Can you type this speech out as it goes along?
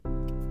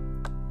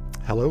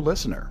Hello,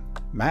 listener.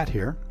 Matt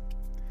here.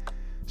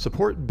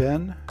 Support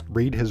Ben,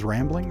 read his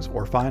ramblings,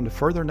 or find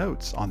further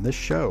notes on this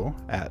show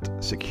at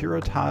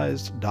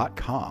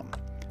securitized.com,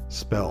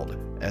 spelled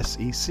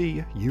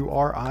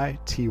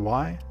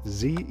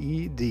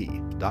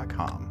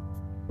SECURITYZED.com.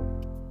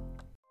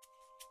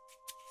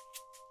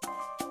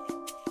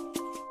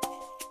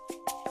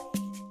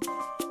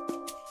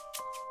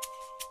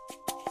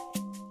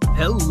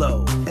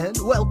 Hello, and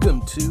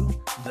welcome to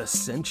The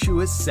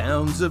Sensuous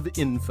Sounds of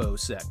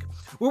InfoSec,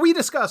 where we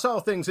discuss all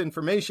things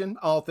information,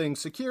 all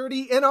things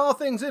security, and all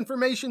things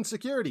information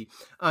security.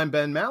 I'm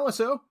Ben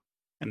Maliso.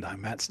 And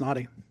I'm Matt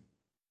Snoddy.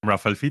 I'm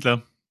Raphael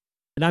Fiedler.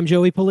 And I'm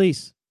Joey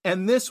Police.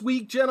 And this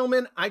week,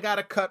 gentlemen, I got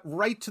to cut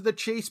right to the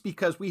chase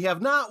because we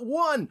have not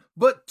one,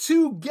 but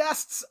two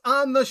guests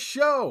on the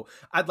show.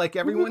 I'd like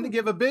everyone to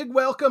give a big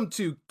welcome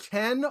to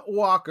Ken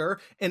Walker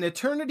and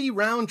Eternity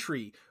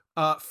Roundtree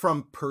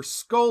from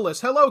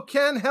PerScholas. Hello,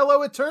 Ken.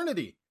 Hello,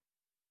 Eternity.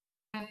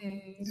 Hi.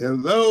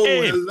 Hello,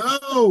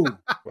 hello.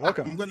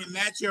 Welcome. I'm going to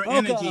match your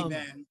energy,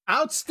 man.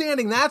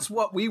 Outstanding. That's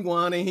what we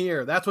want to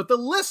hear. That's what the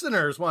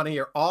listeners want to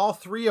hear. All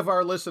three of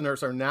our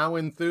listeners are now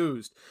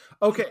enthused.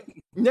 Okay,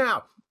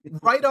 now,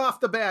 right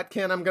off the bat,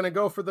 Ken, I'm going to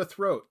go for the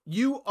throat.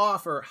 You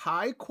offer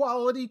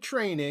high-quality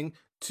training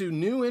to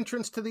new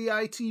entrants to the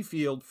IT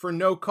field for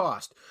no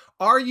cost.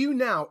 Are you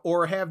now,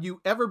 or have you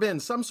ever been,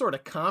 some sort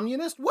of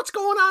communist? What's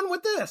going on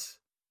with this?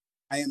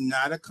 I am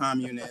not a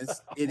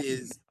communist. It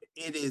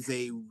is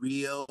a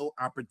real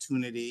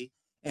opportunity.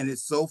 And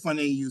it's so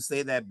funny you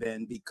say that,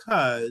 Ben,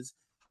 because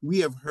we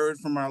have heard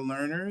from our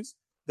learners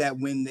that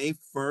when they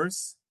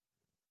first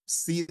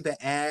see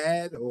the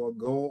ad or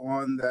go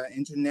on the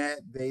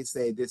internet, they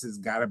say this has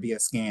got to be a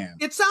scam.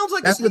 It sounds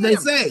like That's a scam. what they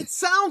say. It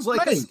sounds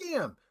like a Right.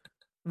 scam.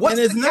 What's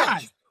And it's the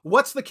catch? not.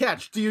 What's the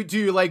catch? Do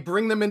you like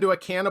bring them into a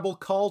cannibal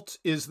cult?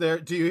 Is there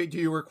do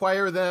you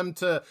require them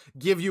to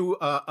give you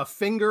a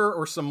finger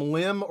or some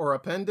limb or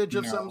appendage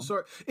of some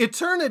sort?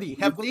 Eternity,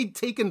 have they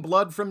taken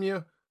blood from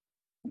you?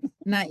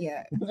 Not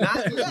yet.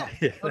 Not yet.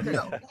 Okay.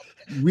 No.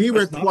 We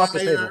That's not off the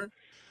table. require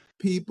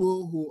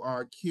people who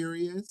are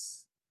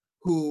curious,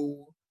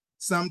 who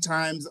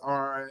sometimes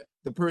are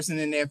the person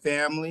in their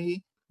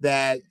family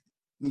that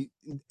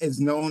is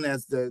known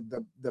as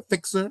the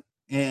fixer,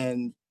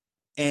 and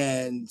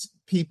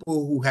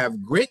people who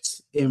have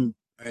grit and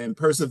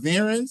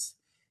perseverance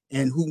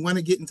and who want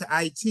to get into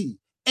IT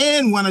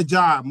and want a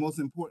job, most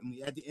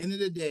importantly. At the end of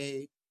the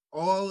day,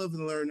 all of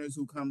the learners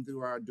who come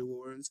through our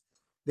doors,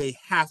 they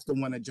have to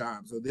want a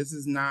job. So this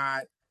is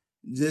not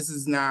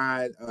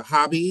a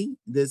hobby.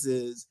 This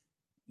is,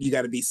 you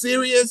got to be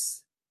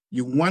serious.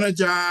 You want a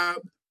job.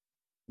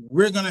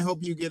 We're going to help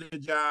you get a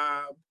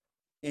job.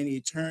 And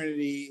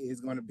Eternity is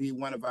going to be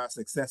one of our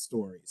success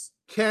stories.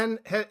 Ken,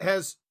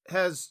 has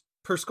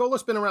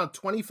PerScholas been around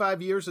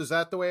 25 years? Is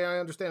that the way I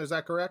understand? Is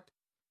that correct?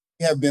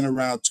 We have been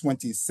around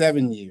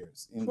 27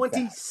 years.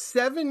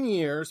 27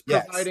 years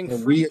Yes, providing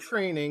and free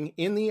training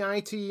in the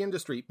IT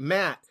industry.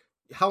 Matt,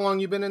 how long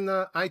you been in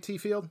the IT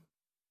field?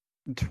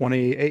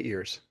 28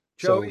 years.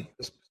 Joey?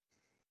 So,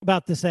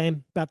 About the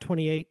same, about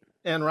 28.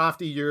 And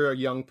Rafti, you're a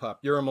young pup.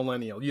 You're a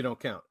millennial. You don't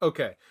count.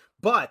 Okay.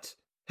 But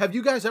have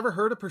you guys ever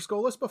heard of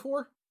PerScholas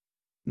before?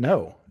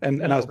 no.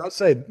 And I was about to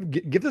say,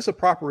 give this a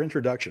proper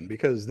introduction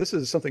because this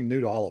is something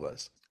new to all of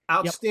us.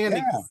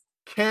 Outstanding. Yeah.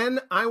 Ken,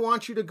 I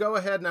want you to go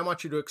ahead and I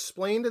want you to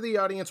explain to the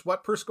audience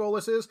what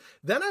PerScholas is.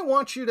 Then I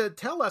want you to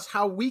tell us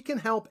how we can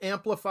help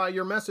amplify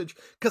your message,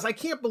 because I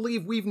can't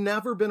believe we've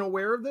never been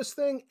aware of this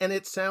thing, and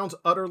it sounds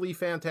utterly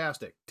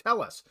fantastic.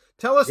 Tell us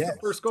Yes. the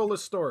PerScholas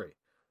story.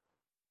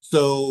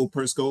 So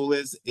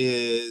PerScholas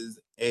is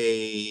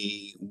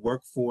a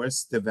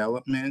workforce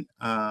development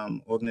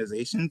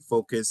organization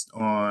focused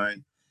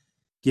on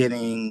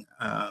getting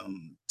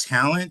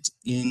talent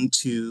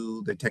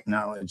into the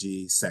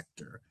technology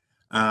sector.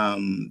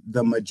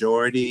 The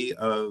majority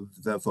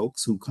of the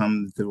folks who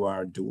come through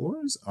our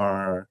doors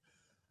are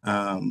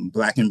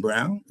Black and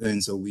brown,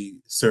 and so we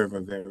serve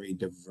a very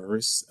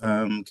diverse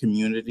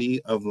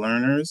community of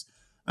learners.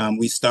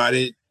 We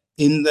started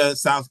in the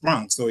South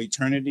Bronx, so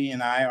Eternity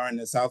and I are in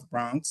the South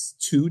Bronx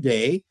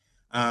today.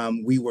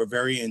 We were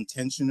very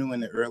intentional in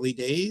the early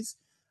days,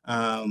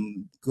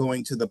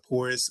 going to the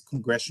poorest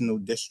congressional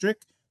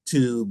district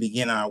to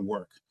begin our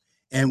work.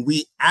 And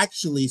we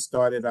actually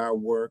started our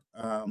work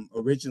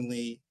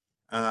originally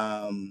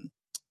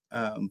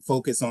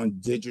focused on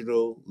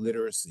digital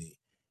literacy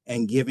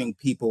and giving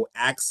people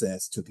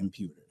access to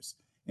computers.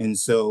 And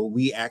so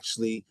we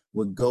actually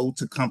would go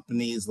to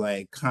companies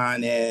like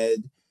Con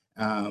Ed,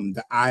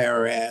 the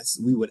IRS.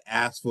 We would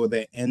ask for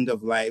their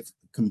end-of-life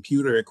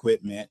computer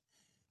equipment.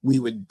 We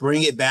would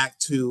bring it back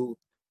to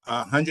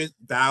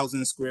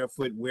 100,000 square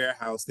foot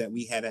warehouse that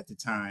we had at the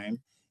time,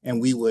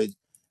 and we would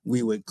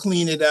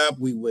clean it up.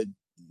 We would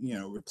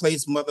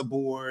replace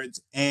motherboards,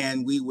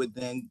 and we would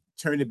then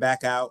turn it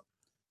back out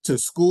to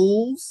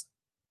schools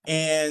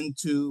and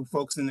to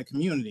folks in the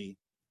community.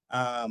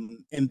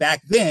 And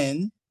back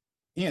then,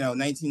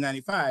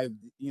 1995,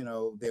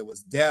 there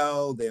was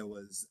Dell, there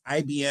was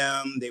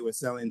IBM. They were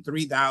selling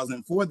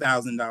 $3,000,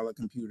 $4,000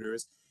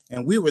 computers,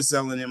 and we were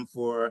selling them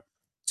for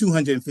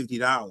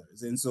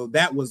 $250. And so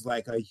that was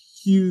like a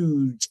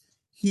huge,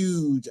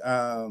 huge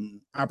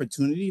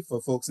opportunity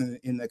for folks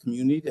in the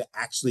community to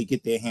actually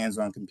get their hands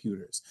on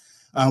computers.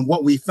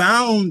 What we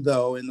found,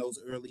 though, in those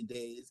early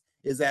days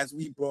is as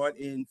we brought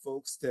in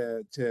folks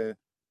to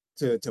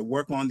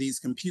work on these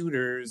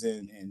computers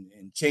and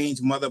change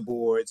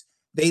motherboards,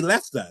 they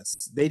left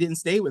us. They didn't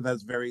stay with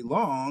us very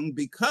long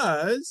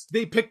because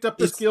they picked up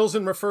the skills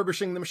in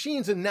refurbishing the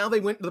machines, and now they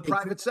went to the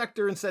private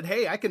sector and said,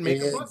 hey, I can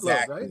make a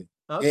buttload, right?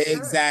 Okay.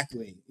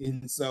 Exactly.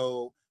 And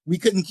so we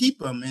couldn't keep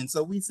them. And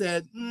so we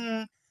said,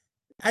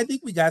 I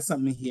think we got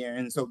something here.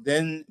 And so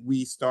then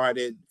we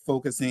started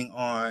focusing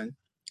on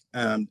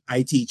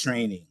IT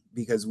training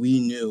because we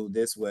knew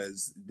this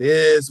was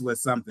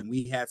something.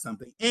 We had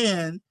something.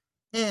 And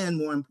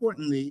more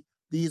importantly,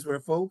 these were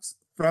folks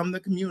from the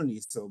community.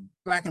 So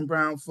Black and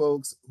brown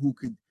folks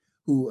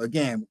who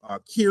again are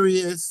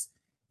curious,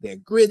 they're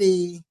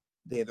gritty,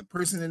 they're the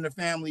person in the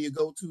family you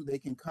go to. They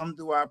can come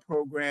to our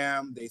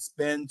program. They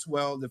spend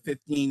 12 to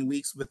 15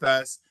 weeks with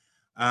us.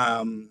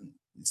 End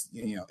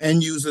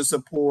user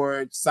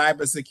support,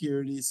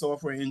 cybersecurity,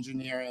 software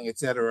engineering,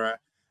 etc.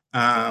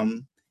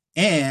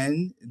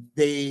 And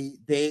they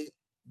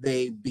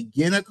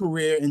begin a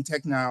career in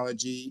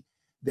technology.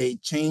 They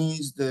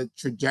change the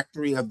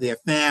trajectory of their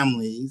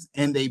families,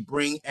 and they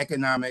bring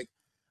economic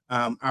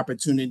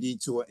opportunity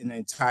to an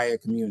entire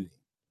community.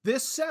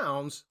 This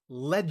sounds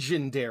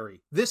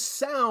legendary. This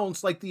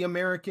sounds like the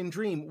American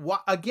dream. Why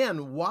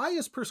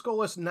is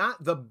PerScholas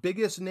not the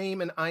biggest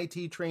name in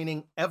IT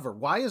training ever?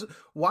 Why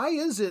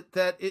is it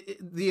that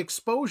the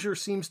exposure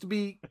seems to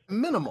be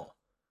minimal?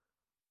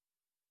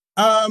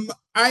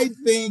 I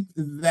think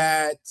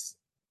that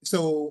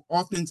so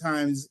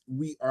oftentimes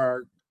we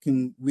are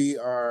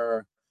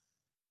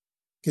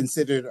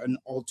considered an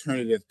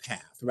alternative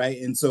path,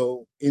 right? And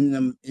so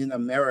in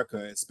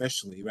America,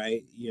 especially,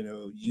 right,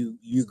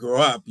 you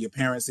grow up, your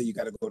parents say you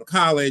got to go to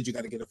college, you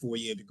got to get a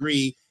 4-year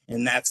degree,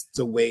 and that's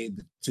the way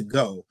to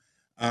go.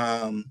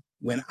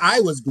 When I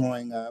was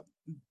growing up,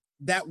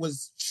 that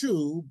was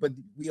true, but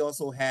we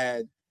also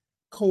had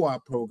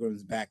co-op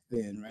programs back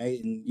then,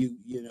 right? And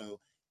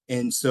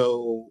and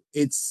so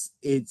it's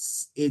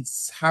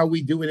how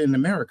we do it in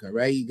America,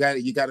 right? You got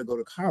to go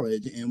to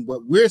college, and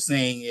what we're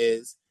saying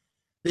is,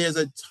 there's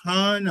a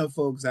ton of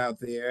folks out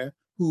there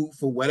who,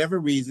 for whatever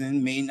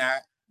reason, may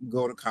not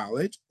go to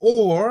college,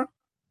 or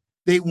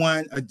they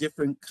want a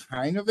different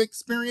kind of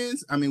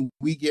experience. I mean,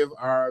 we give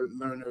our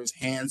learners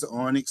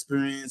hands-on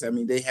experience. I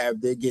mean,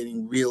 they're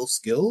getting real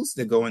skills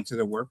that go into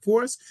the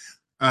workforce.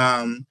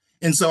 And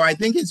so I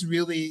think it's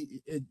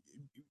really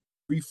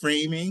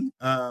reframing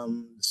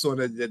sort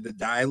of the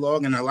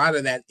dialogue. And a lot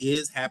of that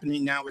is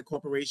happening now with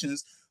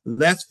corporations.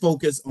 Let's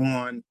focus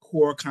on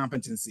core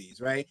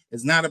competencies, right?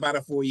 It's not about a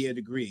 4-year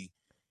degree.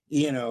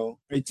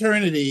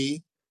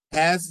 Eternity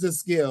has the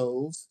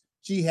skills.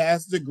 She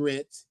has the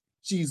grit.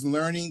 She's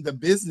learning the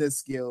business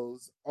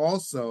skills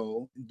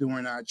also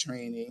during our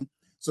training.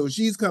 So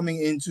she's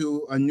coming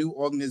into a new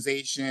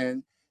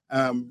organization,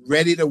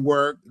 ready to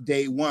work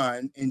day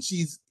one. And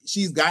she's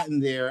gotten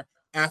there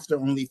after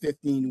only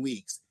 15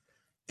 weeks.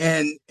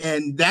 And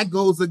that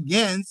goes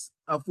against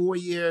a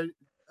 4-year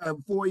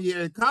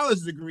college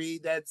degree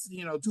that's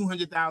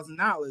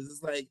 $200,000.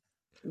 It's like,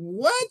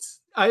 what?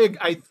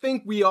 I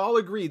think we all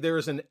agree there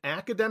is an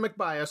academic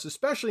bias,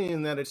 especially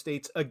in the United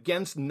States,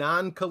 against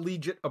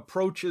non-collegiate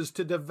approaches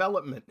to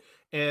development.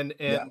 And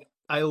yeah.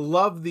 I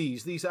love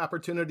these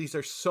opportunities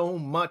are so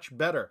much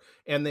better,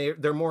 and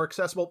they're more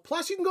accessible.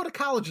 Plus, you can go to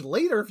college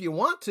later if you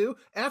want to.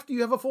 After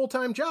you have a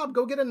full-time job,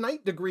 go get a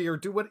night degree or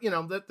do what,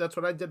 that's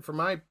what I did for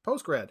my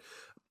postgrad.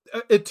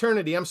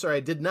 Eternity, I'm sorry,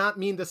 I did not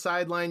mean to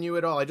sideline you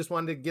at all. I just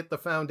wanted to get the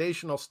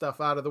foundational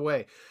stuff out of the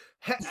way.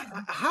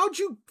 How'd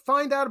you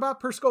find out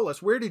about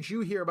PerScholas? Where did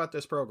you hear about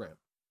this program?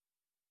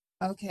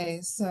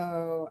 Okay,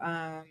 so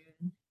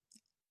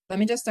let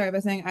me just start by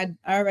saying I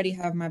already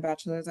have my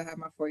bachelor's. I have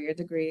my 4-year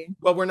degree.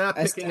 Well, we're not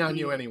picking on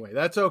you anyway.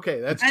 That's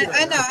okay. That's good.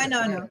 I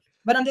know.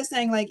 But I'm just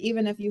saying, like,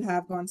 even if you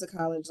have gone to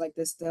college, like,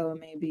 this still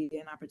may be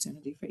an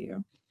opportunity for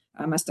you.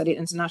 I studied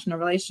international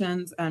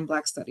relations and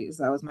Black studies.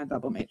 That was my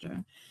double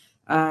major.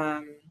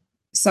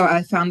 So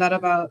I found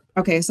out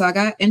so I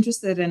got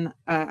interested in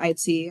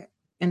IT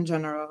in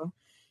general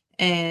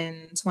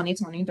in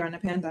 2020 during the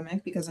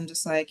pandemic, because I'm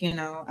just like,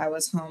 I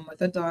was home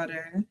with a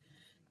daughter,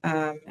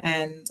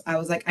 and I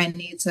was like, I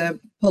need to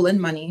pull in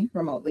money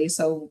remotely.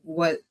 So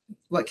what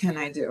can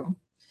I do?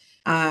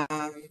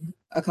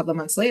 A couple of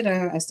months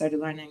later, I started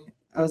learning.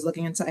 I was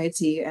looking into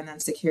IT, and then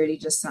security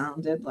just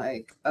sounded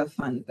like a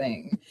fun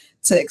thing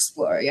to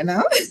explore,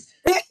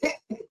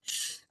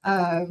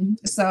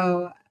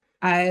 So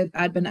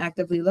I'd been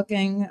actively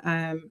looking.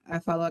 I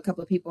follow a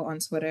couple of people on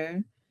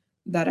Twitter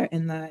that are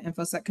in the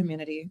InfoSec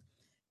community.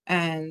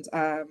 And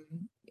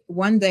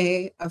one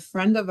day, a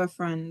friend of a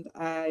friend,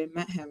 I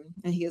met him,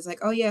 and he was like,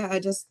 oh yeah, I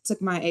just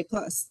took my A+.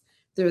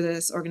 through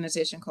this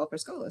organization called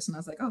PerScholas. And I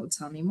was like, oh,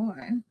 tell me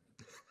more.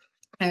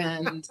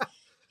 And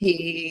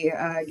he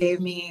gave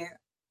me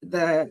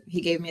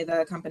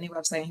the company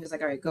website, and he was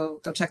like, all right, go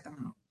check them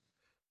out.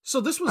 So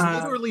this was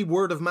literally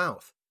word of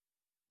mouth.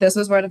 This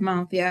was word of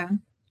mouth, yeah.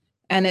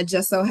 And it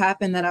just so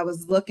happened that I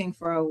was looking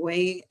for a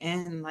way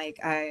in. Like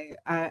I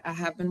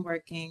have been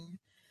working.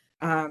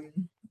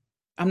 I'm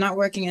not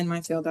working in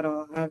my field at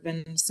all. I've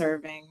been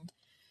serving,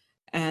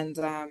 and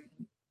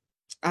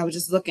I was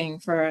just looking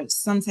for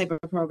some type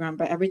of program,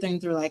 but everything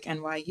through like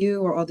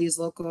NYU or all these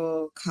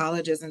local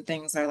colleges and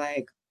things are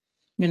like,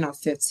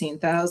 $15,000,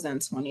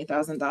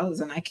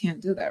 $20,000, and I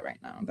can't do that right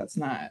now. That's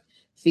not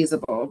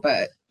feasible.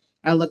 But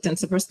I looked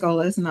into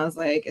PerScholas and I was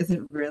like, is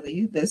it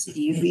really this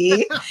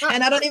easy?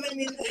 And I don't even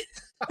mean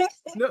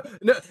No.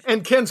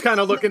 And Ken's kind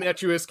of looking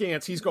at you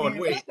askance. He's going,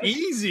 wait,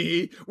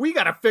 easy? We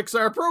got to fix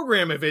our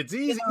program if it's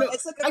easy.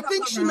 I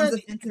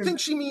think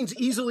she means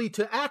easily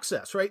to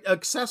access, right?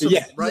 Accessible,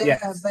 right?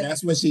 Yes,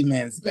 that's what she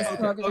means. This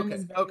program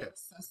is very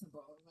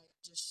accessible. Like,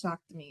 it just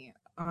shocked me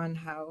on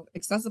how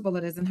accessible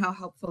it is and how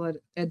helpful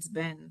it's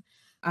been.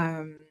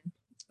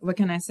 What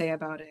can I say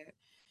about it?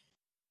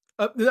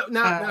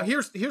 Now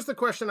here's the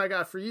question I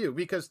got for you,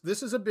 because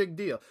this is a big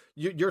deal.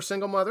 You're a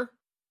single mother.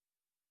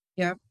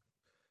 Yeah.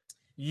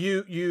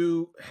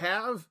 You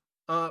have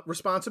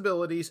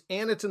responsibilities,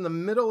 and it's in the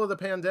middle of the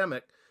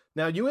pandemic.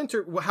 Now you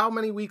enter how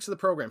many weeks of the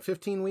program?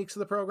 15 weeks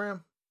of the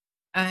program?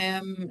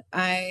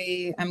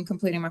 I am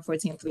completing my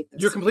 14th week.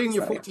 You're completing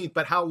your 14th,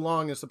 but how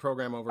long is the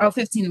program over?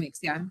 15 weeks,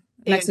 yeah.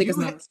 Next week is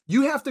next.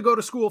 You have to go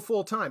to school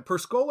full time.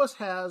 PerScholas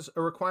has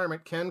a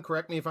requirement. Ken,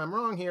 correct me if I'm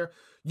wrong here.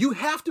 You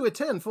have to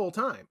attend full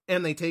time,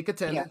 and they take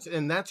attendance,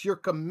 and that's your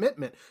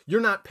commitment.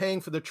 You're not paying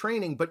for the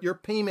training, but your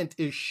payment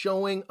is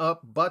showing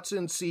up, butts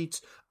in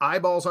seats,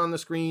 eyeballs on the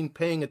screen,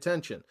 paying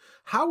attention.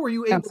 How were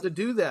you able to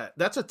do that?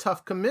 That's a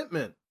tough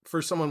commitment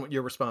for someone with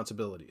your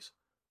responsibilities.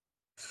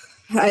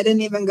 I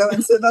didn't even go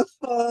into the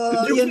full,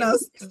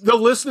 The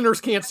listeners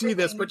can't see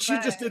this, but she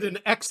just did an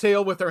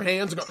exhale with her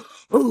hands and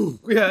go, ooh,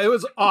 yeah, it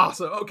was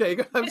awesome. Okay,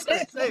 I'm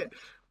sorry, say it.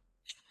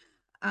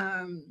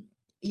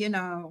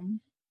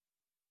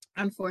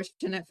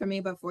 Unfortunate for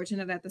me, but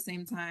fortunate at the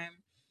same time.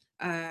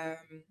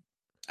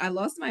 I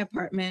lost my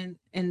apartment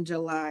in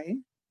July.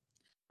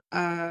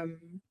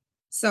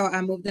 So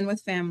I moved in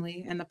with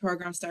family, and the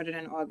program started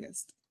in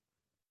August.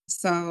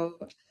 So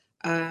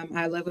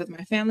I live with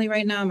my family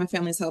right now. My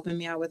family's helping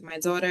me out with my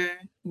daughter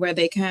where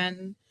they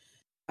can.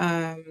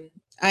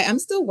 I'm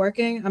still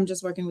working. I'm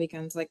just working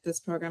weekends. Like, this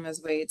program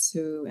is way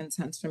too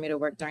intense for me to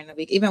work during the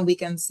week. Even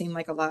weekends seem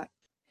like a lot,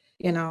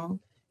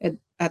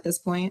 at this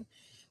point.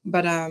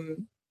 But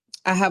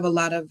I have a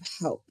lot of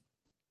help,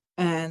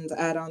 and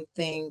I don't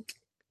think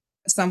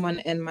someone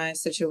in my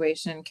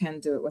situation can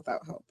do it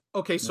without help.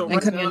 Okay, so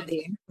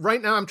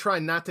right now I'm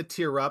trying not to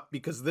tear up,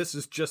 because this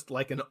is just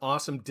like an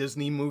awesome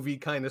Disney movie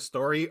kind of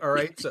story. All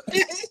right, so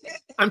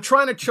I'm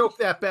trying to choke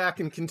that back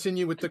and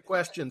continue with the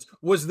questions.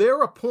 Was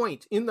there a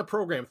point in the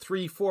program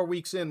 3-4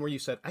 weeks in where you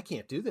said, I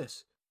can't do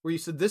this? Where you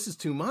said, this is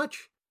too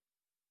much?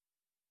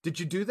 Did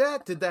you do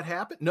that? Did that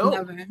happen? No.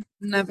 Never.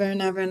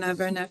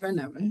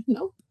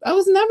 Nope. I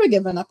was never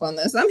giving up on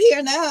this. I'm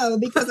here now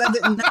because I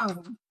didn't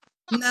know.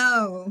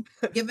 No,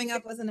 giving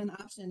up wasn't an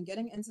option.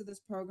 Getting into this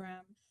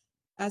program,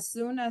 as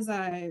soon as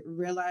I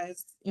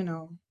realized,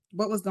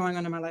 what was going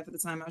on in my life at the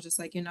time, I was just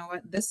like, you know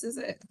what? This is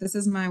it. This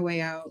is my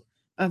way out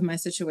of my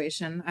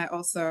situation. I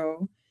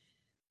also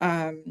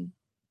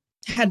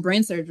had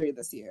brain surgery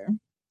this year.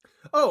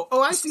 Oh,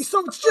 I see.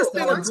 So it's just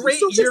been a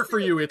great year for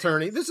you,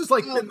 attorney. This is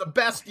like been the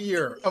best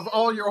year of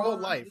all your whole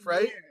life,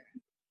 right?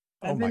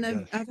 I've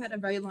had a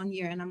very long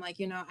year, and I'm like,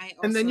 I also,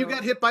 and then you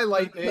got hit by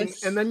lightning,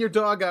 and then your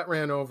dog got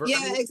ran over.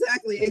 Yeah,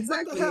 exactly.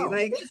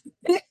 Like,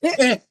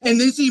 and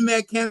then she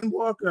met Ken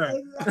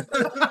Walker.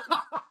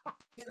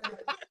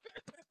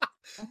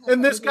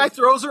 And this guy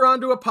throws her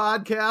onto a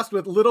podcast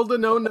with little to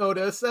no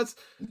notice. That's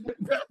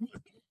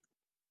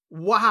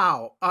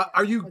wow.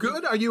 Are you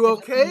good? Are you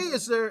okay?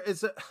 Is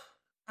it?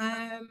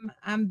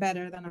 I'm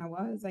better than I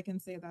was. I can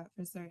say that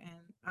for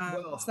certain.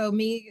 So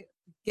me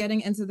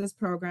getting into this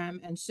program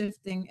and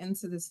shifting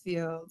into this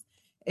field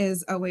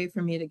is a way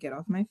for me to get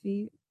off my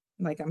feet.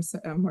 Like,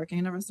 I'm working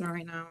in a restaurant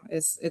right now.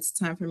 It's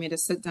time for me to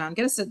sit down,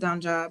 get a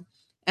sit-down job,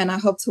 and I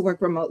hope to work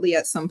remotely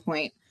at some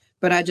point.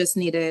 But I just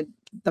needed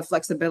the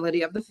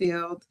flexibility of the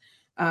field.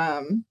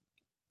 I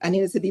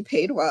needed to be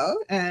paid well,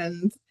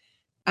 and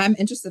I'm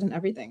interested in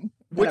everything.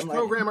 Which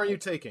program are you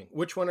taking?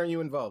 Which one are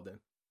you involved in?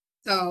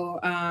 So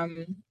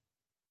I'm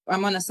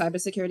on a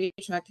cybersecurity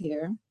track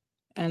here.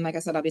 And like I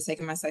said, I'll be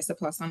taking my CISA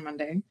Plus on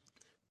Monday.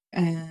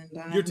 And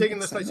you're taking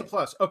the CISA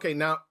Plus. Okay,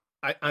 now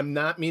I'm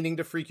not meaning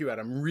to freak you out.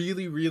 I'm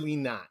really, really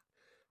not.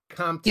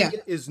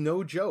 CompTIA is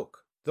no joke.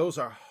 Those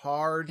are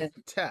hard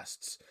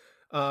tests.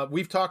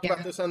 We've talked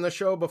about this on the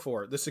show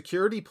before. The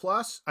Security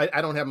Plus,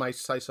 I don't have my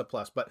CISA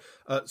Plus, but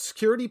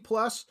Security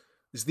Plus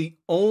is the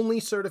only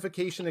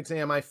certification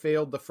exam I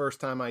failed the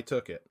first time I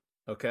took it.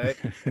 Okay.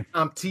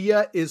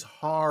 CompTIA is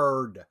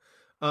hard.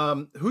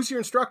 Who's your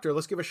instructor?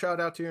 Let's give a shout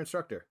out to your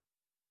instructor.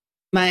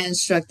 My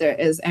instructor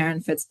is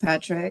Aaron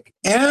Fitzpatrick.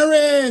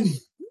 Aaron!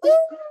 Woo!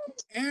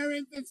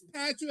 Aaron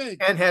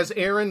Fitzpatrick. And has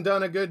Aaron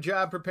done a good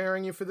job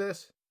preparing you for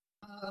this?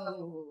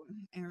 Oh,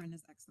 Aaron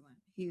is excellent.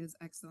 He is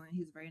excellent.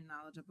 He's very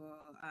knowledgeable.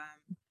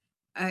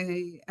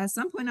 At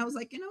some point I was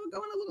like, we're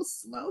going a little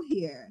slow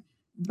here,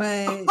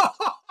 but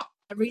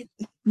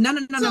no.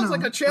 Sounds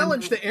like a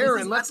challenge to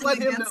Aaron. This Let's is let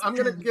nothing him. against I'm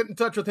going to him. get in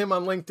touch with him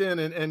on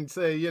LinkedIn and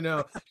say,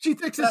 she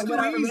thinks it's But too what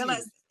I easy.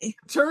 realized,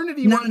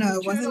 Eternity. no,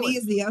 it wasn't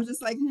easy. I was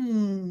just like,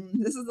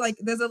 this is like,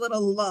 there's a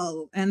little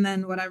lull. And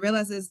then what I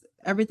realized is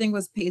everything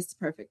was paced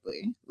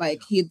perfectly.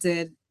 Like he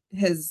did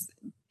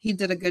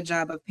a good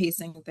job of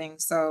pacing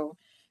things. So,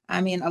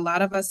 I mean, a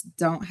lot of us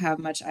don't have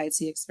much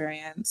IT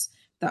experience.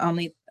 The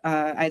only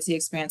IT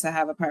experience I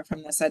have apart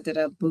from this, I did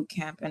a boot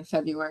camp in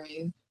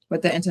February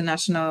with the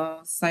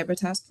International Cyber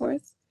Task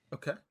Force.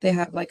 Okay. They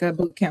have like a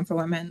boot camp for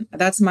women.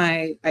 That's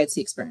my IT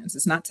experience.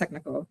 It's not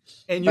technical.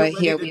 And you're but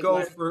ready here to we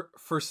go were.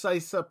 for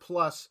CISA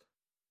Plus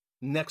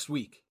next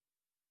week.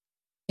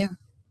 Yeah.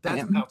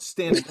 That's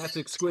outstanding. That's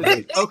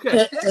exquisite.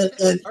 Okay.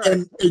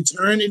 And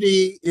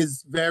eternity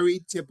is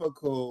very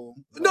typical.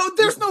 No,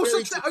 there's no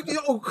such thing.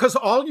 Because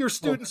all your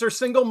students are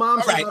single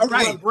moms All who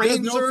right. have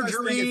brain There's no such thing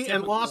surgery as and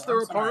typical. lost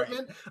their I'm sorry.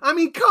 apartment. I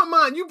mean, come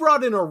on. You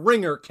brought in a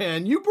ringer,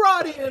 Ken. You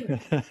brought in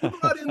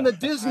the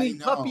Disney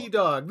puppy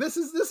dog. This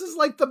is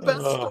like the best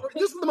story.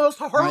 This is the most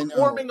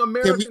heartwarming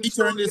American Can we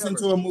story turn this ever.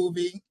 into a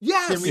movie?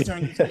 Yes. Can we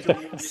turn this into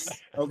a movie?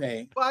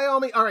 Okay. By all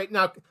means. All right.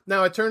 Now,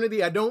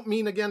 Eternity, I don't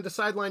mean again to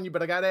sideline you,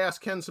 but I got to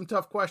ask Ken some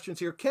tough questions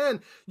here. Ken,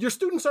 your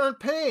students aren't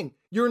paying.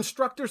 Your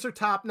instructors are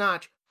top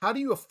notch. How do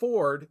you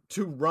afford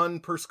to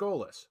run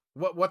PerScholas?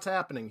 What's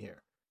happening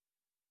here?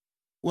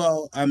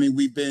 Well, I mean,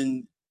 we've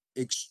been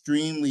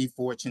extremely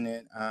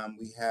fortunate.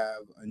 We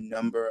have a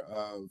number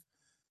of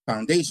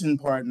foundation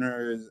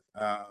partners,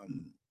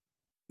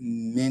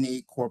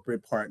 many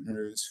corporate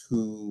partners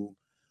who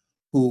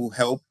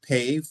help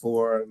pay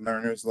for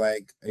learners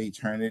like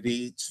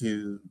Eternity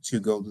to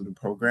go through the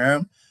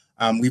program.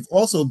 We've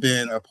also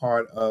been a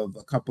part of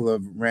a couple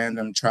of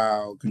random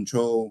trial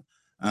control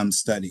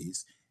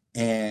studies,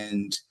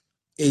 and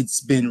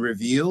it's been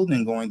revealed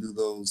in going through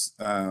those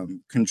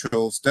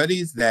control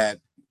studies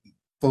that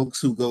folks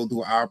who go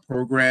through our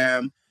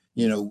program,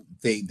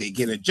 they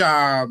get a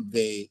job,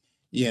 they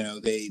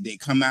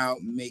come out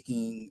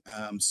making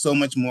so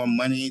much more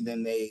money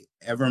than they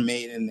ever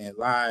made in their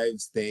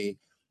lives. They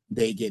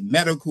get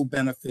medical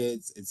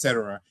benefits,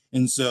 etc.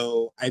 And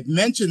so I've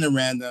mentioned the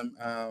random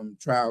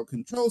trial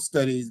control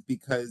studies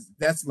because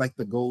that's like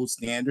the gold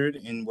standard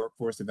in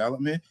workforce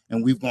development.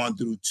 And we've gone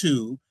through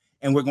 2,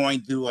 and we're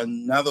going through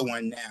another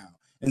one now.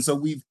 And so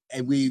we've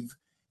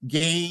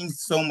gained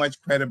so much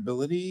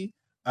credibility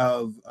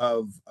of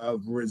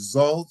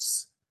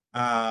results.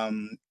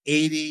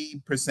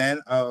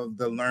 80% of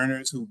the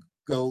learners who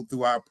go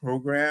through our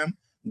program,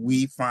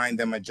 we find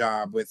them a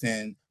job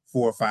within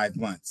 4 or 5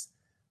 months.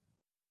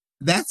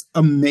 That's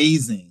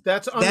amazing.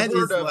 That's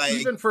unheard of,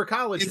 even for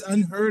colleges. It's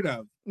unheard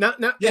of. Now,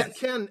 yes.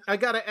 Ken, I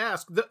got to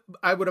ask,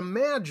 I would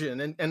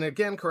imagine, and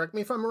again, correct me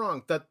if I'm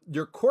wrong, that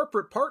your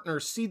corporate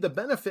partners see the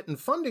benefit in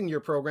funding your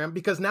program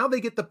because now they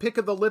get the pick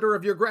of the litter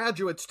of your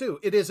graduates too.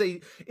 It's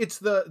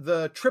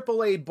the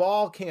AAA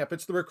ball camp.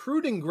 It's the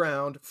recruiting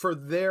ground for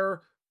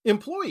their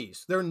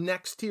employees, their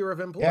next tier of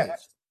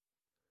employees.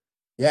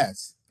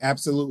 Yes,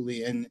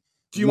 absolutely. And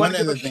do you want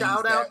to give a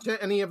shout out to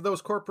any of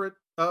those corporate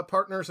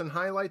partners and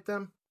highlight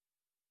them?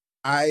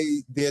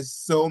 There's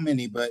so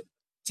many, but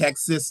Tech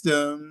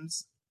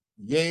Systems,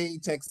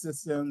 Tech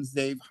Systems,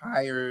 they've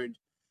hired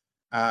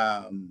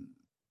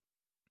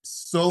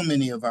so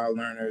many of our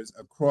learners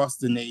across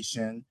the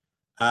nation.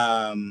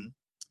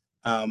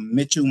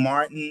 Mitchell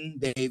Martin,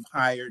 they've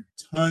hired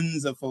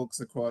tons of folks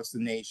across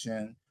the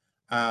nation.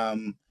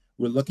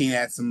 We're looking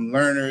at some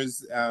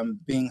learners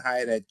being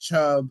hired at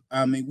Chubb.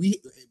 I mean,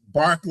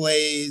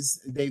 Barclays,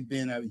 they've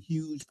been a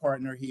huge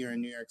partner here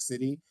in New York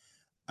City.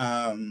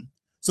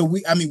 So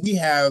we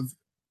have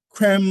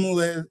creme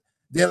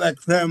de la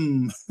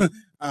creme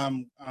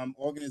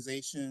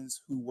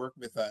organizations who work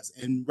with us.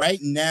 And right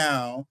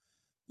now,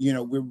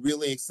 we're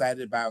really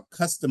excited about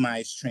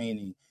customized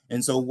training.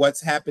 And so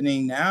what's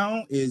happening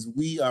now is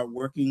we are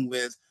working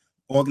with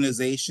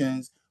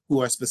organizations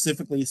who are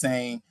specifically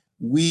saying,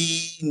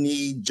 we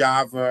need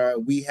Java.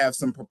 We have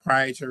some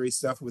proprietary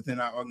stuff within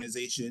our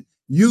organization.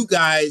 You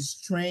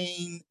guys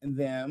train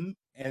them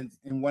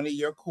in one of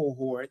your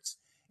cohorts.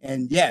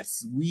 And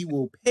yes, we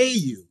will pay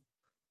you.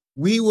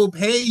 We will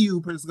pay you,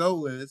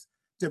 PerScholas,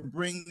 to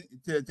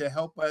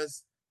help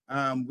us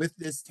with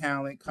this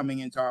talent coming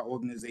into our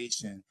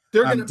organization.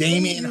 They're going to pay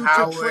you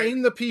to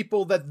train the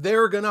people that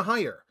they're going to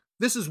hire.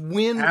 This is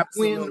win,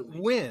 win.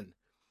 Win.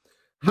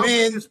 How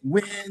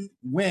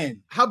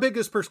big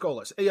is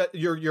PerScholas?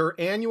 Your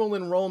annual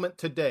enrollment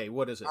today,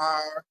 what is it?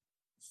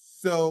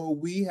 So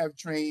we have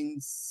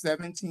trained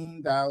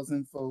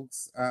 17,000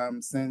 folks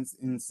since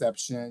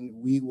inception.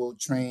 We will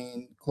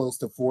train close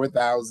to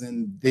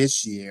 4,000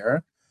 this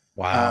year.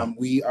 Wow.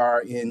 We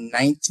are in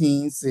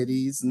 19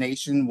 cities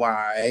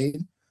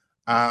nationwide.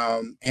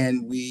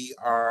 And we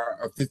are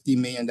a $50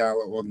 million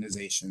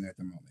organization at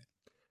the moment.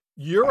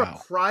 You're Wow.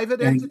 a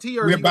private And entity,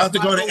 or we're are you about to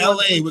go to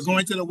 501c3? LA. We're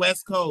going to the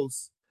West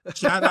Coast.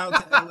 Shout out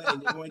to LA.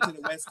 We're going to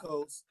the West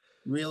Coast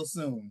real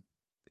soon.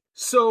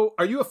 So,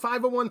 are you a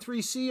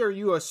 501c or are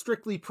you a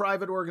strictly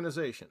private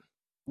organization?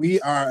 We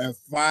are a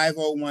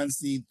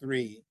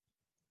 501c3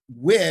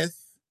 with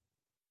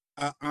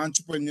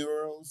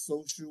entrepreneurial,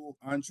 social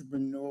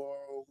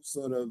entrepreneurial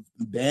sort of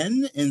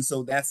bend. And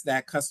so that's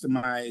that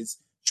customized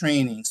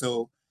training.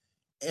 So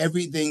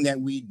everything that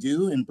we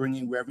do in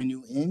bringing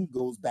revenue in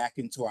goes back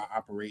into our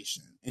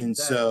operation. And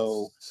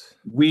so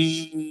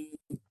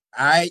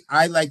I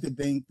like to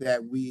think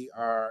that we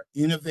are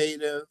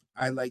innovative.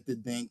 I like to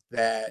think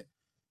that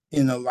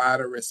in a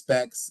lot of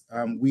respects,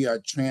 we are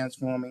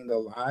transforming the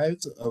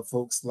lives of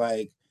folks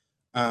like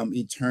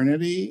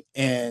Eternity.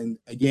 And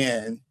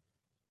again,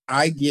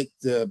 I get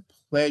the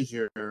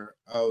pleasure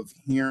of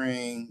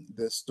hearing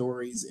the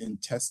stories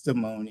and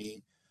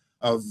testimony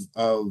of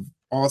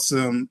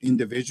awesome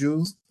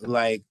individuals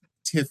like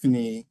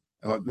Tiffany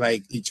or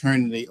like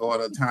Eternity all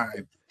the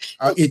time.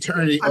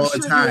 Eternity I'm all sure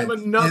the time. you have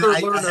another I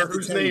learner have to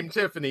who's tell you- named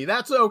Tiffany.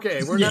 That's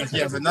okay. We're not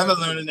yes, another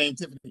learner named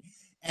Tiffany.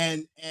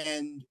 And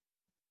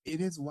it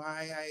is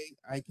why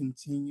I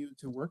continue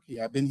to work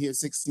here. I've been here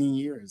 16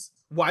 years.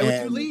 Why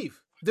would you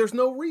leave? There's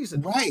no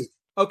reason. Right.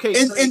 Okay.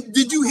 And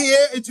did you hear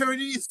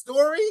Eternity's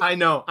story? I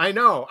know.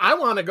 I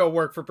want to go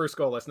work for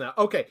PerScholas now.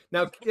 Okay.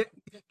 Now,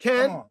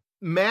 Ken,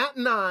 Matt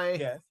and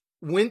I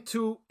went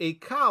to a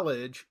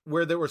college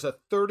where there was a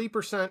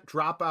 30%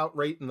 dropout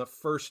rate in the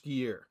first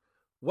year.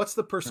 What's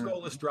the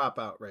PerScholas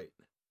dropout rate?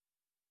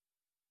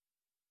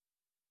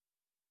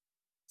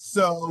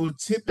 So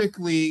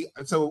typically,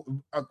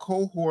 a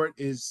cohort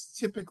is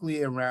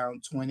typically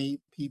around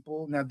 20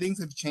 people. Now things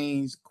have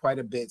changed quite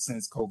a bit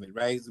since COVID,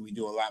 right? So we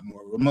do a lot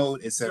more remote,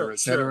 et cetera, et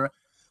cetera.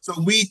 So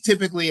we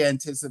typically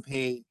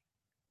anticipate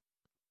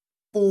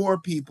 4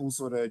 people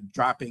sort of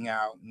dropping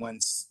out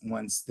once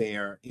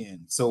they're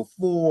in. So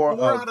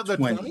 4 out of the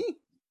 20?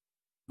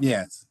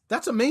 Yes.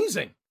 That's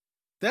amazing.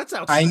 That's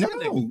outstanding.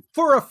 I know.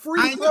 For a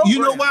free program. You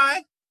know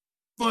why?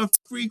 For a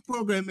free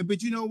program,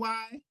 but you know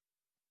why?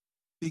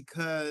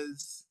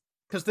 Because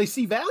they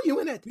see value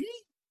in it.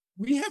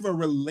 We have a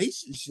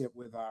relationship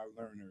with our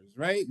learners,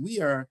 right?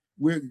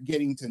 We're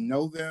getting to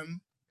know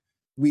them.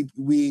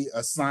 We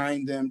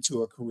assign them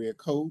to a career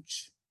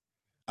coach.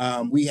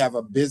 We have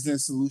a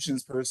business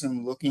solutions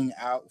person looking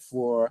out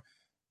for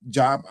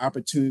job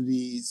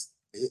opportunities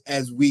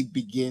as we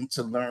begin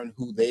to learn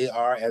who they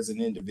are as an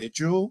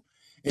individual.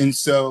 And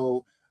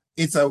so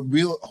it's a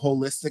real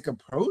holistic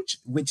approach,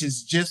 which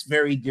is just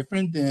very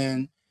different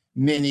than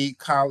many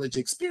college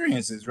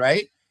experiences,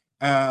 right?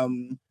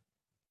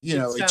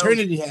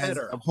 Eternity has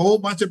a whole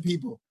bunch of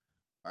people.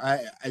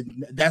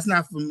 That's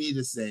not for me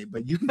to say,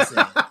 but you can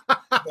say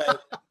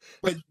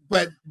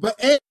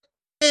it.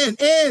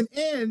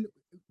 And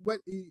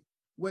what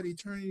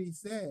Eternity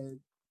said,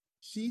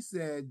 she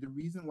said the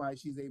reason why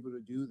she's able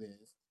to do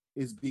this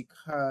is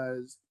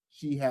because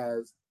she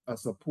has a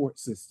support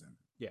system.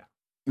 Yeah.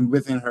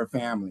 Within her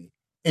family.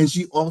 And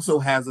she also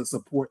has a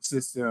support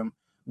system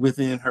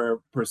within her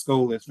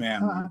PerScholas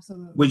family. Oh,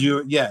 absolutely. Would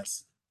you?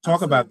 Yes.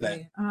 Talk about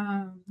that.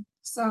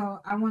 So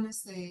I want to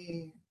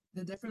say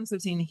the difference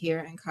between here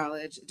and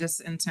college, just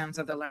in terms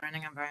of the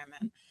learning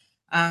environment.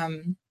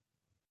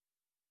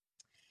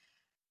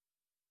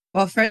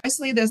 Well,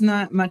 firstly, there's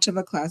not much of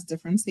a class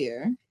difference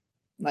here.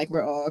 Like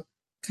we're all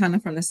kind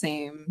of from the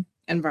same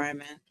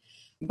environment.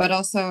 But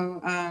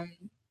also,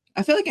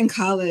 I feel like in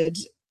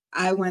college,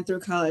 I went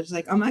through college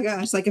like, oh my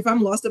gosh, like if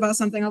I'm lost about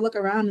something, I look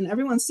around and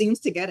everyone seems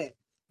to get it.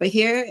 But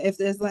here,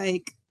 if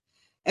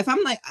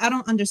I'm like, I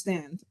don't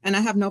understand, and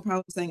I have no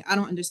problem saying I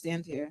don't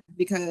understand here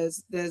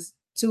because there's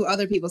 2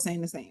 other people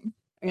saying the same,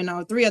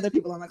 3 other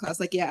people in my class,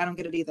 like, yeah, I don't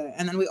get it either.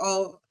 And then we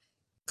all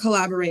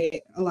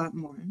collaborate a lot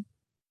more.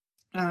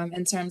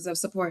 In terms of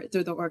support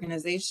through the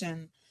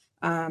organization,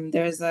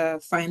 there's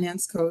a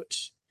finance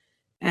coach,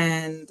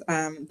 and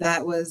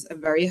that was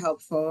very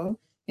helpful,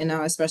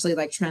 especially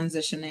like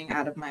transitioning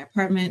out of my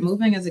apartment.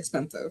 Moving is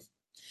expensive.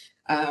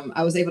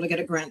 I was able to get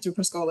a grant through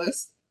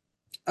PerScholas.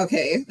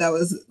 Okay, that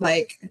was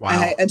like,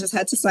 wow. I just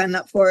had to sign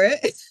up for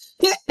it.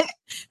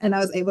 And I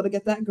was able to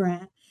get that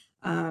grant.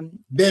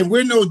 Ben,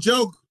 we're no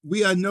joke.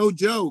 We are no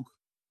joke.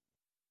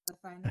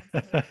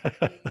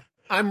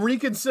 I'm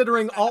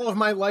reconsidering all of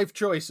my life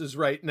choices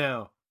right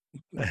now.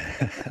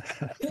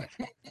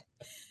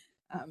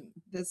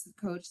 This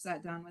coach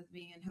sat down with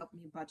me and helped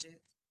me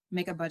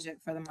make a budget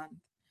for the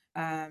month.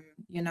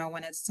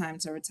 When it's time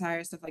to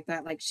retire, stuff like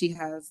that. Like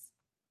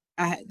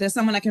there's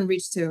someone I can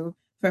reach to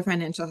for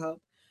financial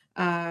help.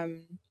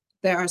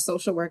 There are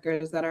social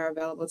workers that are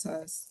available to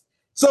us.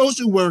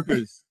 Social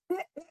workers.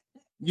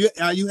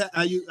 Are you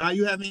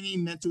having any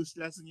mental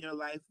stress in your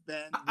life,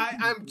 Ben?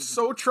 I'm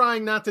so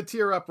trying not to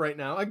tear up right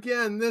now.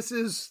 Again, this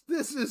is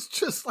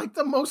just like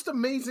the most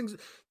amazing.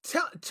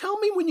 Tell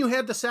me when you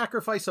had to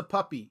sacrifice a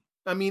puppy.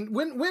 I mean,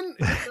 when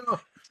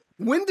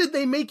did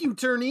they make you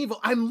turn evil?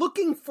 I'm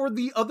looking for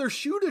the other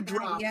shoe to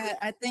drop. Yeah,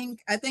 I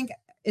think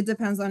It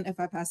depends on if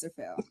I pass or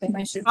fail. They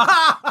might shoot me. If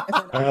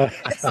I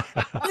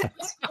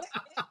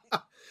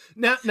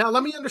don't. Now,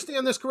 let me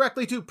understand this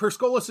correctly too.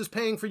 PerScholas is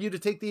paying for you to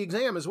take the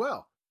exam as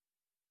well.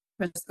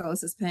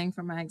 PerScholas is paying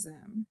for my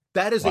exam.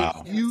 That is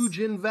Wow. a huge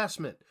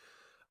investment.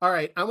 All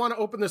right, I want to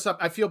open this up.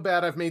 I feel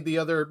bad I've made the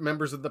other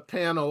members of the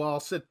panel all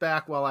sit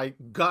back while I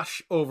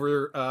gush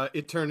over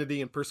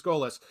Eternity and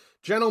PerScholas.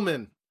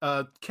 Gentlemen,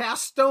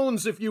 cast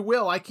stones, if you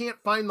will. I can't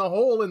find the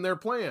hole in their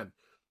plan.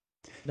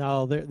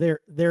 No,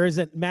 there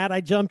isn't. Matt,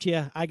 I jumped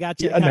you. I got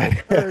you.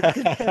 Yeah,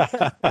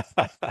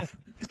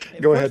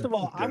 Go ahead. First of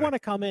all, I want to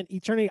comment.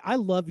 Eternity, I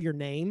love your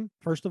name.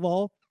 First of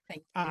all,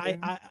 Thank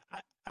you.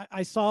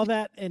 I saw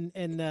that and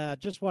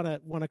just want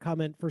to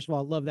comment. First of all,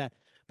 I love that.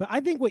 But I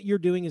think what you're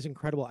doing is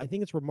incredible. I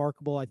think it's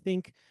remarkable. I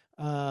think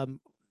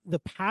the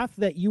path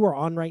that you are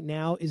on right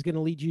now is going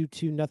to lead you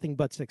to nothing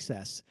but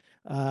success.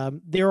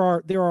 There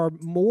are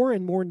more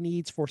and more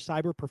needs for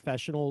cyber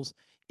professionals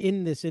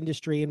in this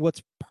industry, and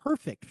what's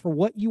perfect for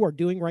what you are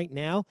doing right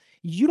now,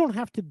 you don't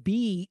have to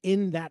be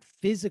in that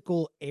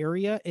physical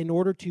area in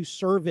order to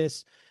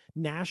service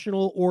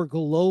national or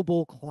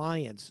global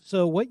clients.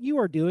 So what you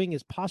are doing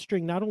is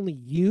posturing not only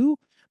you,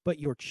 but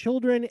your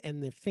children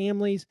and their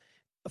families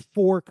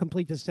for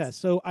complete success.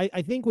 So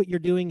I think what you're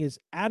doing is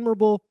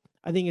admirable.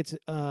 I think it's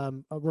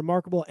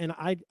remarkable, and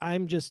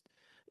I'm just,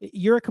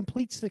 you're a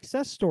complete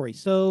success story.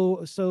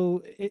 So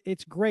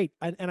it's great,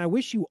 and I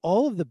wish you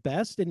all of the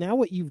best. And now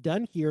what you've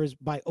done here is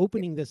by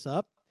opening this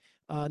up,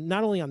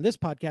 not only on this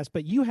podcast,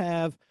 but you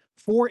have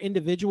 4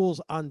 individuals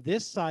on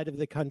this side of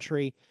the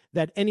country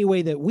that any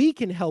way that we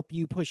can help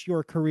you push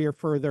your career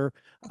further,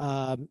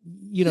 all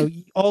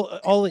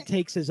it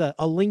takes is a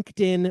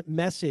LinkedIn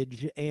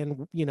message,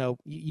 and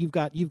you've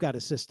got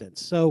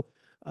assistance. So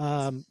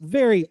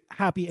very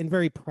happy and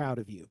very proud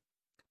of you.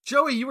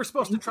 Joey, you were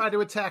supposed to try to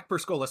attack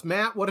PerScholas.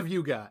 Matt, what have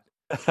you got?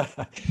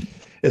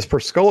 Is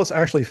PerScholas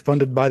actually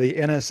funded by the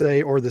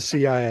NSA or the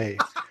CIA?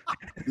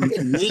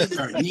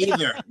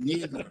 Neither.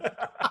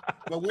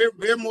 But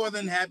we're more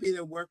than happy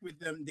to work with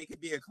them. They could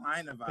be a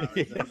client of ours.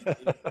 Yeah. I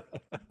mean,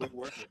 we're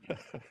working.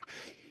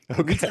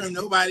 Okay. We turn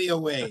nobody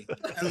away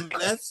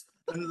unless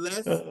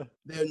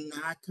they're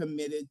not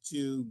committed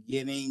to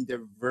getting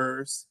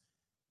diverse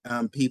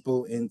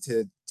people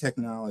into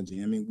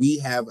technology. I mean, we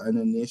have an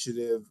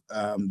initiative,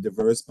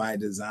 Diverse by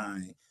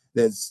Design,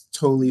 that's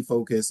totally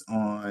focused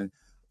on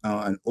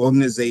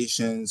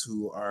organizations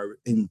who are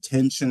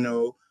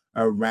intentional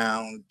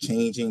around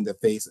changing the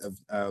face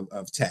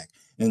of tech.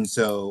 And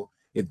so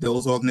if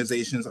those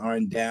organizations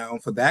aren't down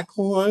for that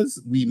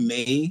cause, we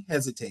may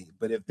hesitate.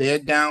 But if they're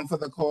down for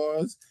the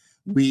cause,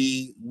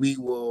 we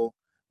will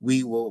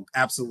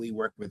absolutely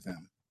work with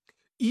them.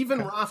 Even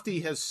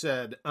Rafti has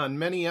said on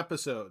many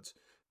episodes,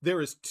 there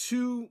is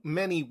too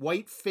many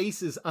white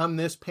faces on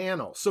this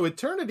panel. So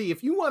Eternity,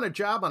 if you want a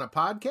job on a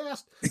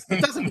podcast, it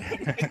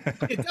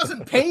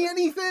doesn't pay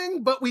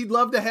anything, but we'd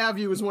love to have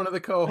you as one of the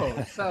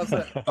co-hosts. How's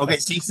that? Okay,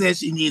 she says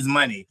she needs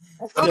money.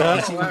 She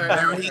was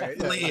very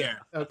clear.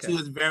 Okay. She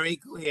was very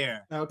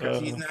clear. Okay.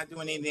 She's not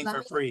doing anything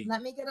for free.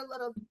 Let me get a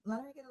little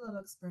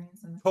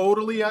experience in this.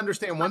 Totally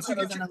understand. Once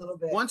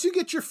you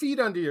get your feet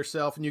under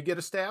yourself and you get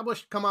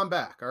established, come on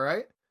back. All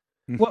right.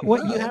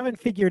 What you haven't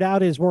figured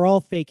out is we're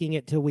all faking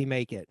it till we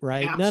make it,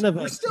 right? Absolutely. None of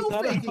We're us, still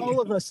faking all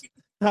it. of us.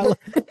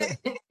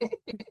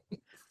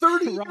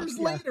 30 years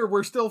later,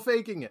 we're still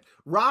faking it.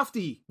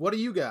 Rafti, what do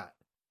you got?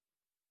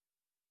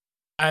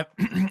 I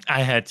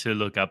had to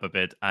look up a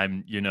bit.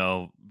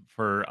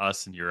 For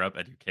us in Europe,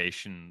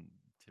 education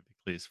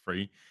typically is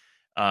free.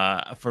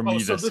 For me,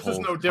 so this is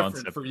whole no different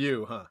concept for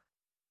you, huh?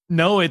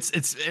 No,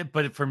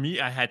 but for me,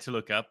 I had to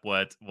look up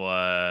what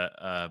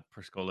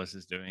PerScholas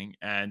is doing,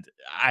 and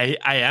I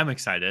am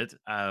excited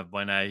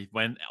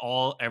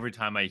every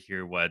time I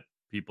hear what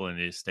people in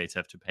the States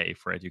have to pay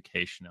for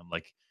education. I'm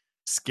like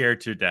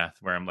scared to death.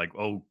 Where I'm like,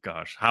 oh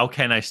gosh, how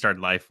can I start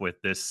life with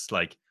this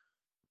like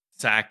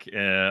sack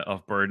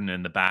of burden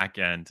in the back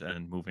end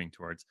and moving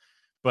towards?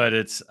 But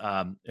it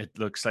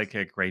looks like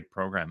a great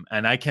program,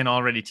 and I can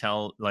already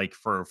tell, like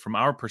from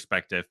our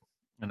perspective.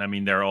 And I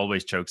mean, there are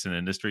always jokes in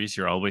industries.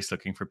 You're always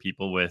looking for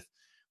people with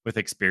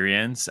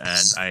experience.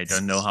 And I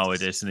don't know how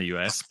it is in the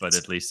US, but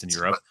at least in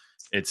Europe,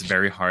 it's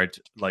very hard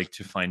like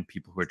to find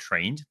people who are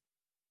trained.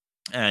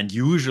 And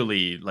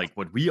usually, like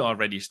what we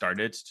already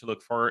started to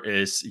look for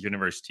is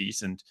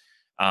universities. And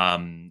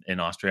in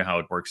Austria, how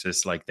it works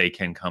is like they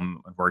can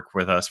come and work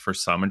with us for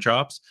summer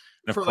jobs.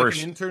 And for of course,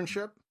 like an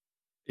internship.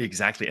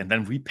 Exactly. And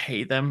then we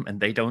pay them and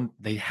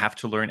they have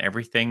to learn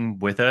everything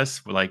with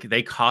us. Like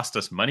they cost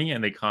us money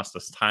and they cost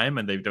us time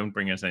and they don't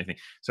bring us anything.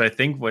 So I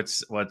think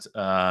what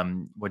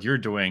you're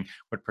doing,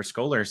 what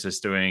PerScholas is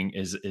doing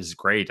is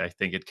great. I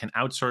think it can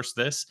outsource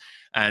this.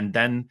 And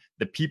then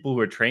the people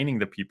who are training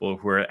the people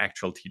who are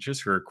actual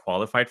teachers who are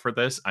qualified for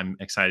this, I'm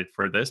excited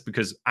for this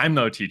because I'm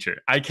no teacher.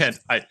 I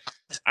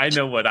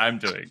know what I'm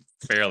doing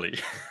barely.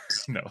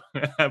 No,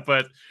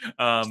 but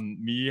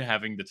me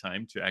having the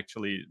time to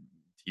actually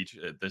teach,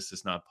 this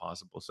is not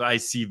possible. So I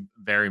see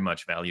very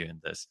much value in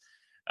this.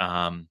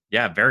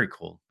 Very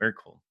cool.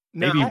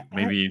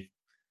 Maybe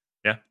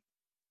yeah.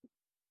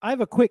 I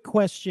have a quick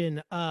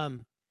question.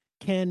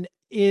 Ken,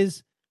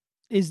 is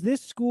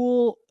this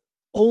school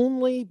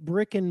only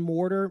brick and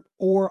mortar,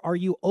 or are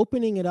you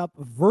opening it up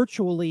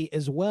virtually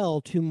as well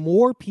to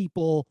more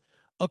people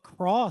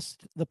across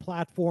the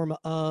platform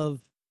of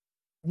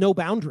no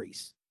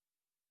boundaries?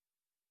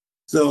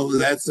 So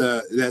that's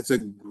a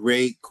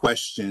great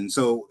question.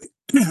 So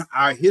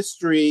our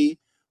history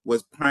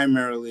was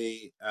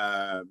primarily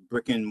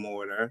brick and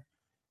mortar,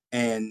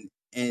 and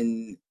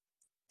and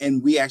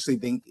and we actually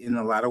think in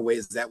a lot of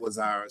ways that was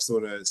our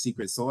sort of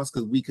secret sauce,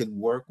 because we could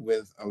work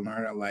with a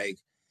learner like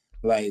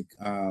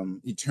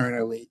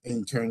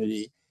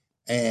eternity,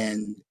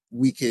 and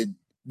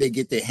they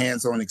get their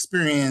hands-on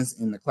experience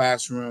in the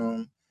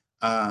classroom.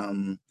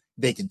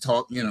 They could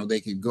talk, they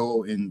could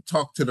go and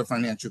talk to the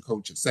financial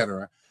coach,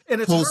 etc.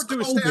 And it's hard to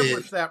Post-COVID,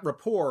 establish that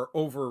rapport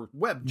over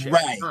web chat,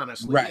 right,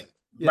 honestly. right,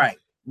 Yeah.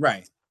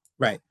 right.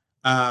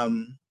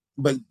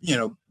 But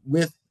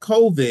with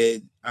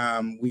COVID,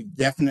 we've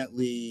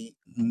definitely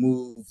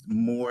moved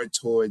more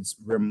towards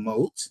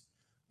remote.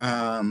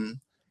 And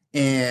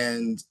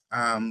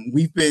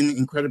we've been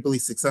incredibly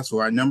successful.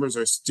 Our numbers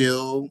are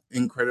still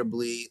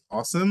incredibly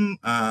awesome,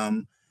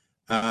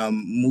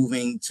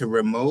 moving to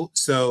remote.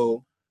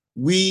 So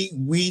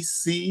we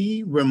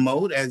see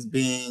remote as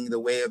being the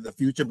way of the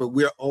future, but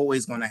we're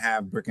always going to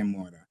have brick and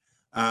mortar.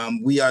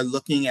 We are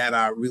looking at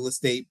our real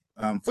estate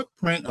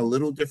footprint a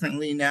little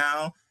differently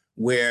now,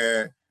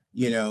 where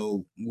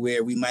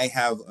where we might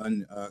have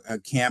a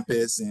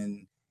campus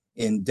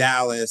in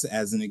Dallas,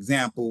 as an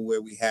example,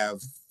 where we have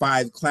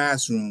 5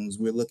 classrooms.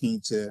 We're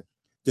looking to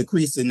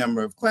decrease the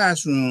number of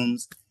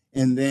classrooms,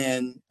 and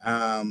then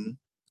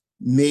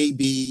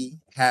maybe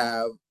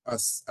have a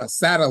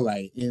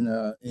satellite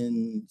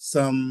in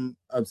some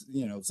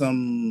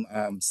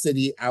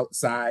city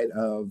outside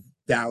of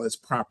Dallas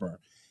proper,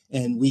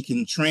 and we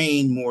can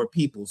train more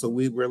people. So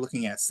we're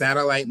looking at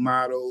satellite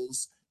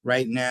models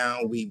right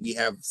now. We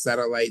have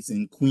satellites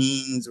in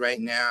Queens right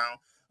now.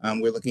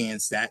 We're looking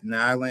at Staten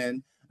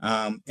Island.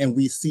 And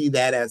we see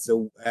that as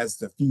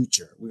the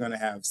future. We're going to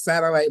have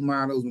satellite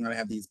models. We're going to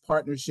have these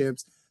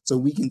partnerships, so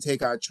we can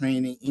take our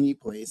training any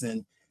place.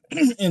 And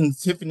in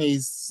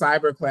Tiffany's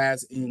cyber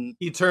class in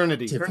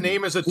Eternity. Tiffany. Her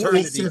name is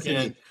Eternity,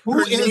 Ken.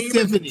 Her name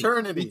is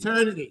Eternity.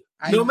 Eternity.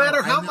 No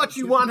matter how much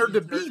you want her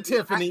to be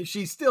Tiffany,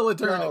 she's still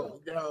Eternity.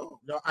 No.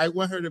 I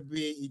want her to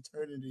be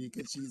Eternity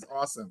because she's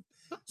awesome.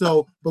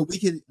 So, but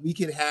we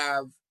could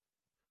have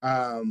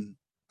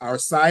our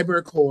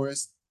cyber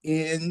course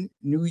in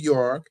New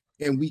York,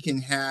 and we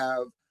can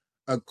have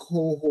a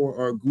cohort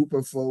or a group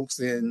of folks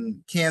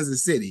in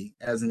Kansas City,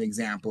 as an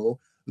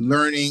example,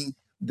 learning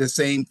the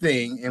same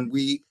thing. And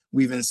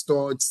we've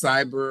installed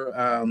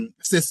cyber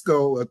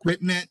Cisco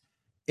equipment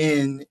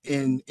and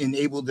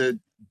able to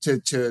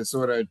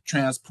sort of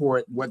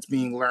transport what's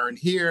being learned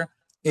here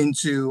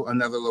into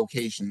another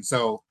location.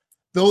 So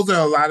those are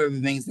a lot of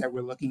the things that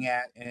we're looking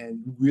at,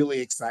 and really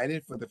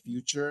excited for the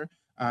future.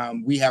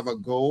 We have a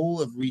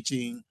goal of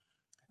reaching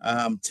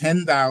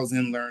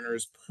 10,000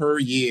 learners per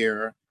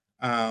year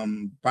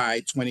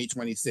by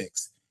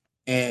 2026.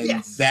 And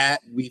yes,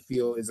 that we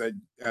feel is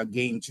a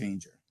game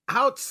changer.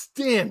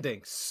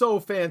 Outstanding. So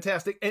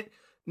fantastic. And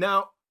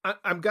now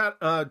I've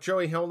got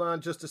Joey, hold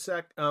on just a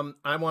sec.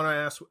 I want to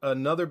ask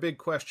another big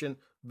question.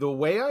 The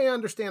way I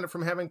understand it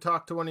from having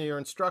talked to one of your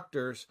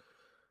instructors,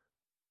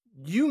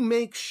 you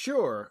make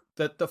sure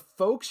that the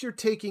folks you're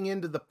taking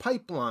into the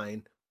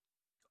pipeline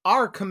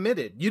are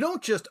committed. You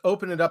don't just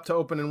open it up to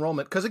open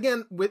enrollment, because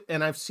again,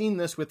 and I've seen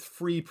this with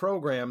free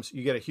programs,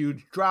 you get a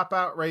huge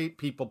dropout rate.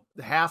 People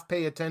half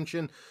pay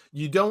attention.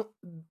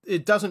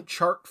 It doesn't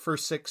chart for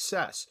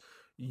success.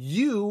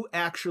 You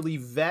actually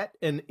vet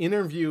and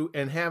interview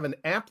and have an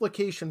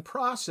application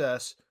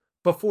process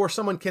before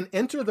someone can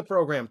enter the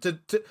program, to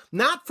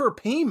not for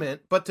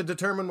payment, but to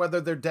determine whether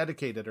they're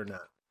dedicated or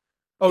not.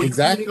 Oh,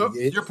 exactly.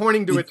 You're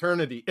pointing to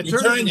Eternity.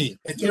 Eternity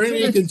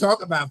can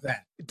talk about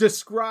that.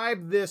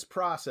 Describe this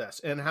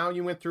process and how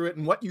you went through it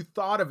and what you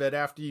thought of it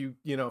after you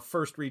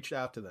first reached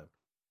out to them.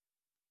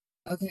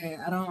 Okay,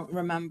 I don't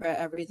remember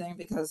everything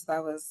because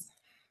that was...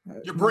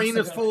 Your brain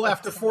is full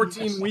after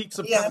 14 weeks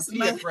of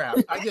tortilla crap.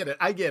 I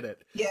get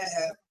it. Yeah,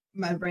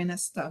 my brain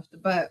is stuffed.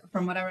 But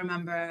from what I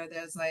remember,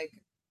 there's like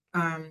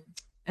an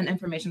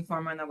information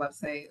form on the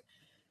website.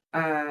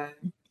 I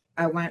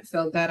went,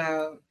 filled that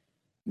out.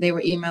 They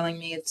were emailing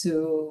me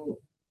to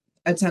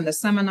attend the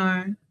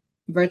seminar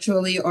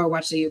virtually or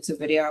watch the YouTube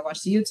video. I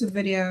watched the YouTube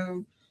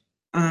video.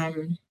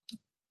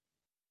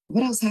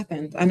 What else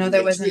happened? I know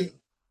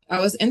I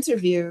was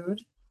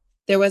interviewed.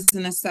 There was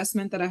an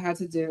assessment that I had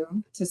to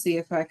do to see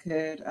if I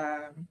could,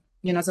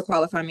 to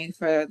qualify me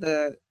for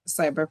the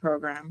cyber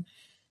program.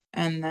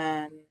 And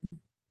then,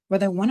 were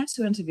there 1 or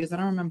 2 interviews? I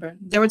don't remember.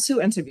 There were 2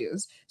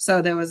 interviews.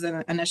 So there was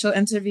an initial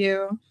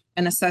interview,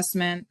 an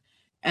assessment,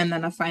 and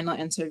then a final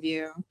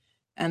interview.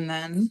 And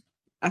then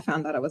I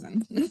found out I was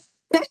in.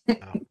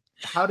 Wow.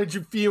 How did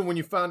you feel when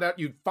you found out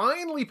you'd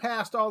finally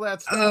passed all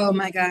that stuff? Oh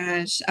my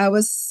gosh, I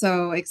was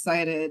so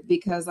excited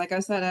because, like I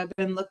said, I've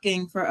been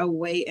looking for a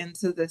way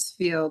into this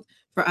field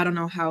for I don't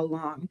know how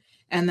long.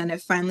 And then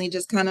it finally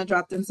just kind of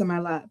dropped into my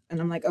lap.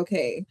 And I'm like,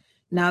 okay,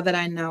 now that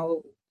I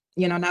know,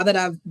 now that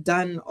I've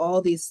done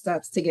all these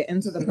steps to get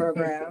into the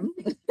program,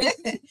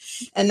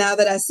 and now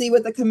that I see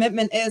what the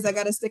commitment is, I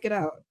got to stick it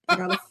out. I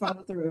got to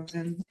follow through.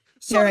 And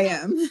So here I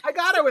am. I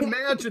got to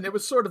imagine it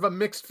was sort of a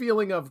mixed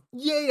feeling of,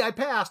 yay, I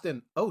passed,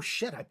 and oh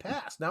shit, I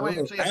passed. Now I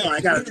actually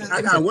have to...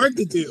 I got work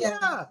to do.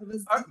 Yeah. It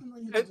was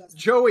definitely an adjustment.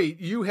 Joey,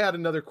 you had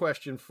another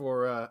question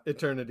for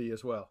Eternity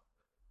as well.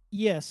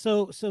 Yeah.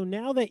 So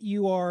now that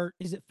you are,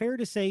 is it fair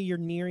to say you're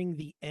nearing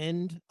the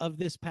end of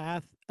this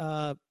path?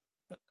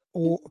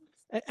 Or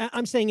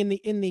I'm saying in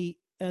the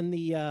Within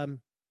the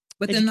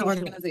educational-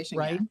 organization,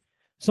 right? yeah.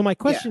 So my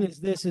question is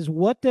this: is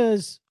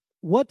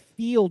what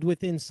field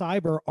within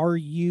cyber are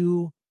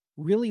you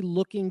really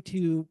looking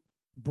to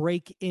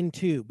break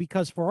into?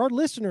 Because for our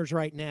listeners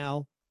right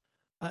now,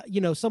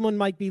 someone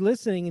might be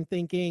listening and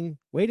thinking,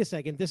 wait a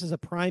second, this is a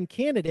prime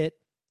candidate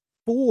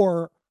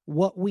for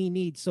what we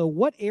need. So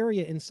what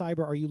area in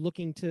cyber are you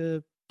looking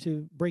to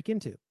break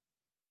into?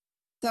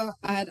 So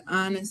I'd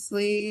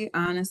honestly,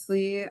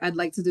 I'd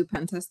like to do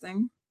pen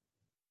testing.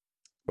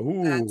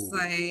 Ooh. That's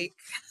like,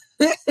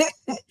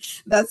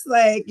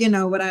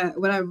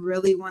 what I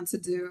really want to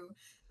do.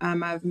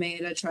 I've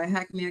made a Try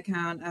Hack Me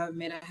account. I've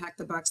made a Hack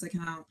the Box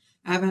account.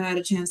 I haven't had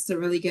a chance to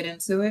really get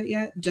into it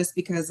yet, just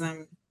because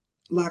I'm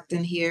locked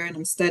in here and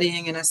I'm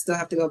studying, and I still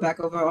have to go back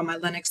over all my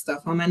Linux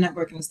stuff, all my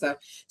networking stuff.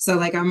 So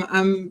like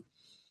I'm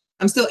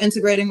still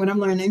integrating what I'm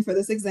learning for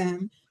this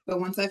exam. But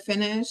once I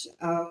finish,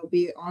 I'll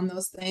be on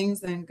those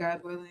things, and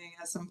God willing,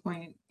 at some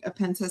point, a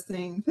pen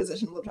testing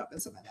position will drop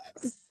into my lap.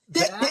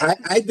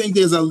 I think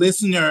there's a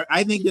listener.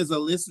 I think there's a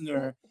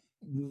listener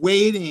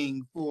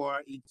waiting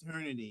for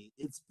Eternity.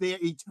 It's their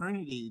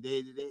Eternity.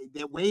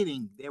 They're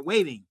waiting. They're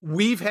waiting.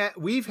 We've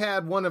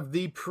had one of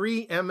the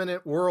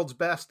preeminent world's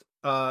best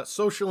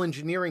social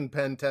engineering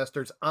pen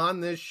testers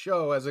on this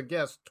show as a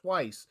guest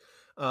twice.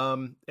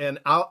 And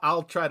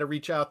I'll try to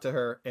reach out to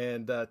her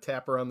and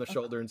tap her on the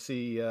shoulder and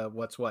see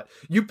what's what.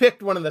 You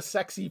picked one of the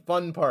sexy,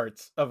 fun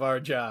parts of our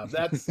job.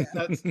 That's It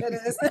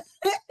is.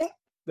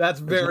 that's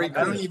very I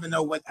good. don't even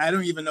know what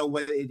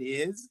it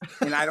is,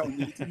 and I don't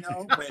need to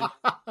know.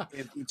 But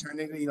if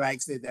Eternity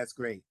likes it, that's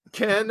great.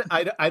 Ken,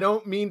 I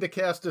don't mean to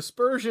cast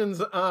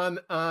aspersions on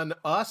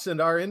us and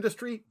our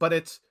industry, but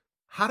it's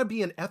how to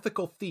be an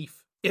ethical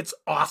thief. It's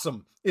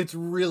awesome. It's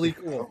really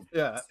cool.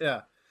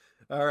 Yeah.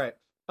 All right.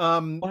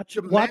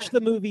 Watch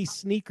the movie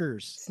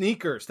Sneakers.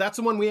 Sneakers. That's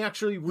the one we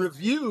actually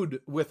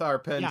reviewed with our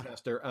pen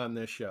tester on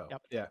this show.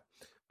 Yep. Yeah.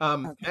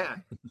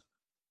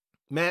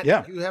 Matt,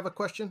 Yeah. do you have a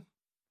question?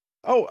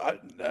 Oh,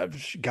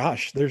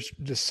 gosh, there's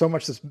just so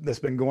much that's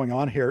been going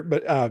on here.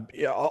 But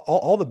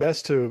all the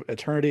best to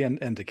Eternity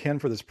and to Ken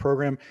for this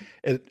program.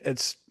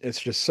 It's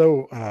just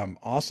so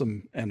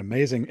awesome and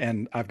amazing.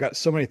 And I've got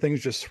so many things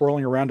just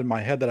swirling around in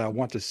my head that I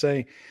want to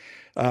say.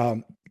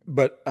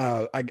 But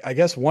I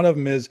guess one of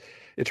them is,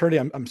 Eternity,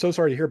 I'm so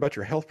sorry to hear about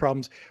your health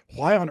problems.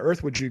 Why on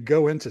earth would you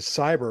go into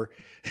cyber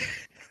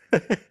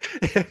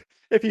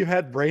if you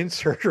had brain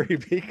surgery?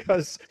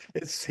 Because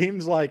it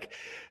seems like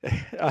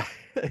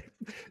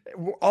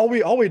all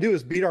we do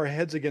is beat our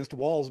heads against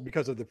walls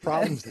because of the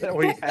problems that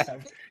we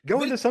have.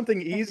 Go into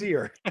something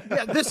easier.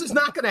 Yeah, this is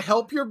not going to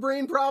help your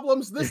brain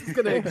problems. This is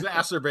going to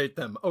exacerbate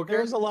them. Okay.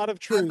 There's a lot of I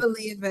truth.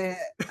 believe it.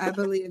 I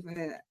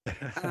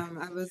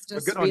was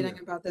just good on reading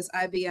you. about this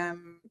IBM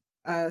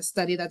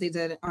study that they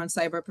did on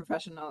cyber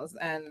professionals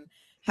and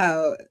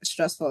how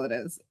stressful it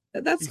is.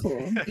 That's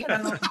cool,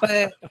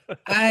 but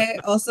I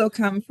also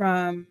come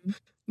from,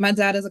 my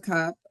dad is a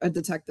cop, a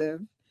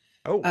detective.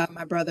 Oh,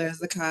 My brother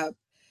is a cop.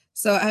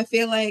 So I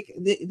feel like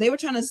they were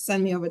trying to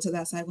send me over to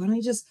that side. Why don't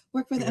you just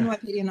work for the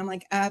NYPD? And I'm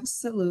like,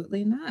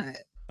 absolutely not.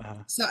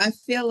 So I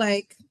feel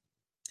like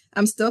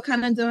I'm still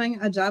kind of doing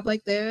a job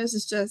like theirs.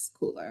 It's just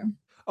cooler.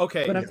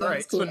 Okay. But All I'm glad right.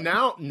 it's So cooler.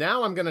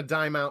 now I'm going to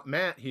dime out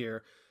Matt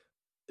here.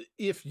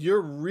 If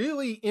you're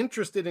really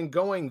interested in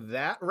going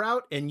that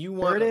route and you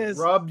want to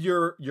rub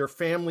your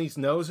family's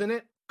nose in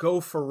it,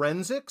 go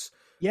forensics.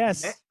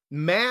 Yes.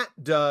 Matt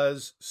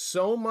does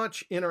so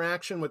much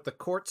interaction with the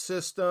court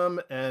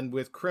system and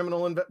with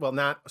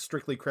not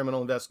strictly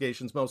criminal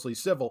investigations, mostly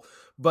civil,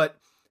 but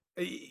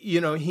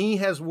he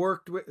has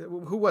worked with,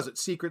 who was it?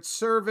 Secret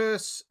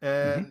Service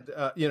and,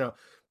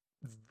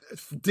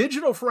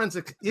 digital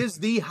forensics is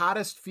the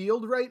hottest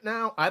field right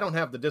now. I don't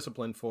have the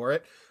discipline for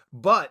it,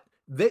 but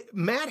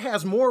Matt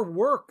has more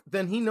work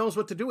than he knows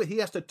what to do with. He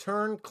has to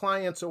turn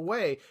clients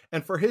away.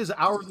 And for his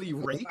hourly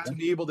rate to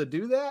be able to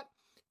do that,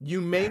 you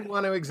may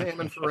want to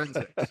examine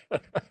forensics.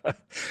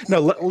 No,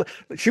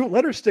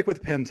 let her stick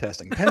with pen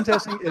testing. Pen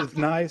testing is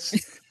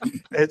nice.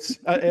 It's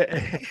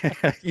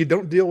you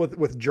don't deal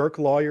with jerk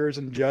lawyers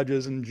and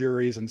judges and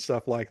juries and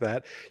stuff like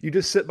that. You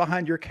just sit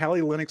behind your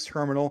Kali Linux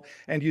terminal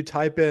and you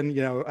type in,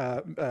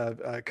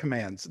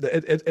 commands.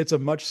 It's a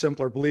much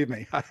simpler, believe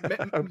me.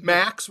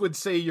 Max would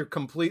say you're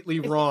completely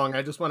wrong.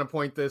 I just want to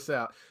point this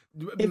out.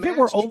 If Max, it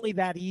were only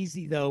that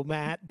easy, though,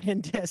 Matt,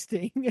 pen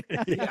testing.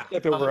 yeah,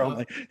 if it were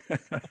only.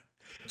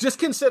 Just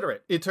consider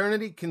it.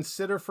 Eternity,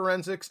 consider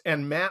forensics,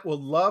 and Matt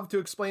will love to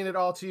explain it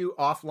all to you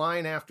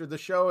offline after the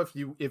show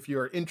if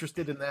you're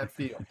interested in that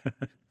field.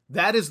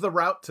 That is the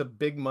route to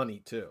big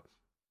money too.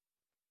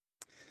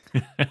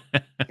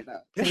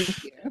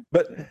 Thank you.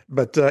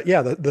 But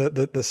yeah,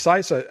 the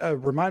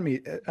CISA, remind me,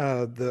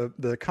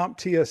 the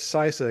CompTIA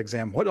CISA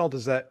exam, what all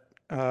does that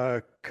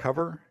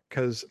cover?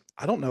 Because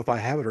I don't know if I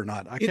have it or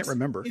not. I can't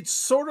remember. It's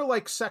sort of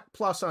like Sec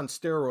Plus on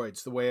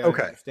steroids, the way I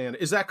understand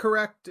it. Is that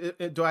correct?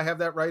 Do I have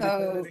that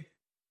right?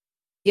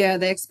 Yeah,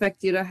 they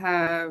expect you to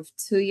have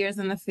 2 years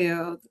in the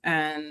field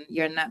and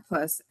your Net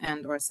Plus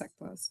and or Sec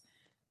Plus.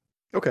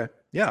 Okay.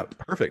 Yeah,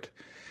 perfect.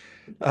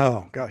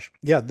 Oh gosh.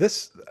 Yeah,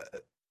 this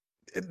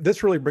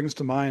really brings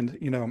to mind,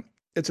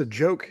 it's a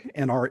joke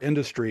in our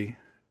industry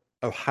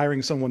of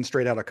hiring someone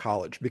straight out of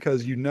college,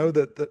 because you know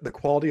that the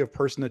quality of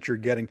person that you're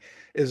getting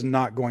is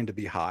not going to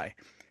be high.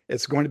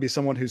 It's going to be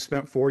someone who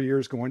spent 4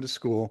 years going to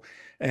school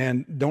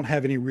and don't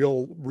have any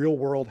real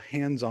world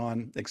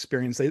hands-on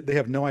experience. They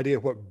have no idea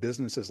what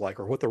business is like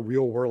or what the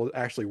real world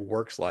actually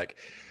works like.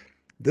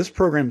 This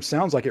program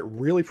sounds like it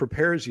really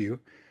prepares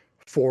you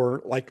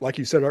for, like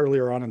you said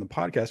earlier on in the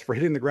podcast, for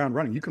hitting the ground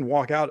running. You can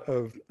walk out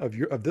of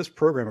this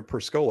program at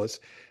PerScholas,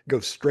 go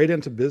straight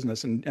into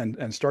business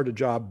and start a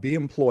job, be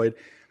employed,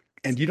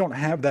 and you don't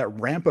have that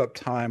ramp up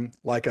time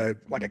like a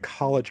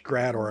college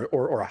grad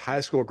or a high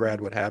school grad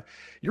would have.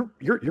 You're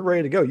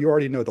ready to go. You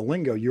already know the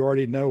lingo. You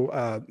already know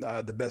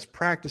the best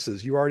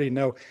practices. You already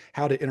know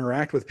how to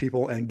interact with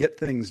people and get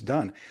things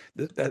done.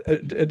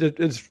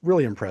 It's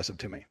really impressive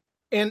to me.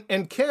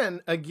 And Ken,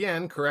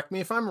 again, correct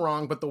me if I'm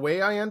wrong, but the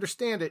way I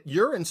understand it,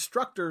 your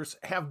instructors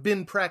have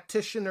been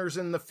practitioners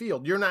in the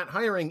field. You're not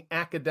hiring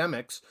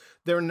academics.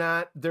 They're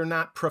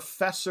not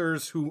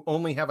professors who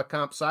only have a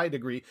comp sci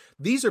degree.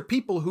 These are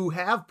people who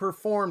have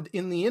performed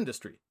in the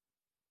industry.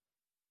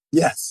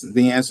 Yes,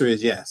 the answer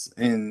is yes,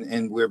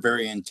 and we're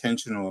very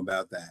intentional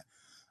about that.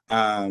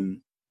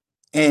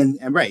 And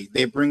right,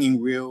 they're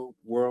bringing real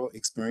world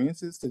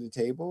experiences to the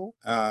table.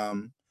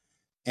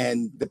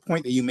 And the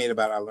point that you made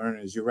about our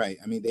learners, you're right.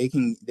 I mean,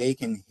 they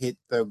can hit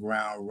the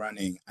ground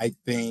running. I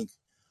think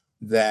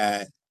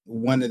that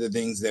one of the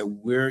things that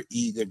we're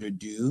eager to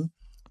do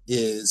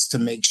is to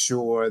make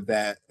sure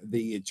that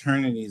the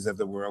eternities of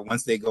the world,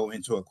 once they go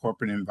into a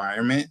corporate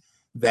environment,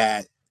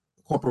 that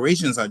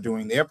corporations are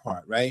doing their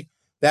part, right?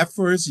 That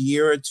first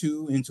year or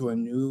two into a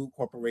new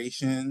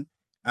corporation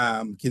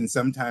can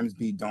sometimes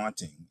be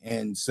daunting.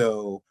 And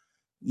so,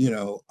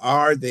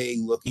 are they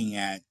looking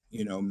at,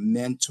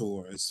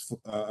 mentors?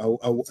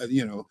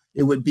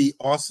 It would be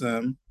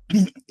awesome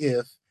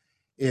if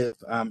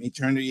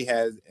Eternity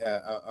has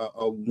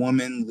a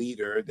woman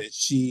leader that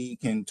she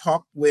can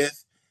talk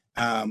with,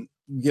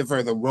 give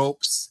her the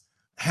ropes,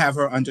 have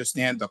her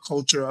understand the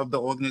culture of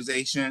the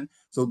organization.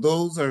 So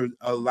those are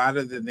a lot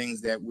of the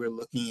things that we're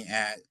looking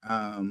at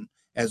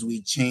as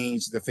we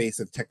change the face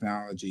of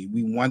technology.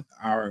 We want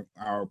our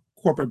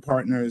corporate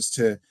partners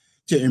to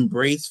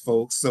embrace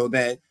folks so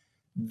that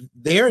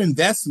their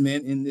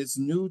investment in this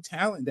new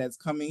talent that's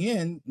coming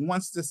in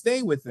wants to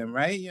stay with them,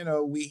 right?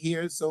 We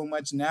hear so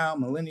much now,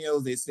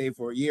 millennials, they stay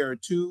for a year or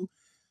two.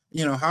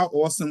 How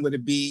awesome would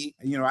it be?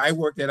 I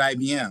worked at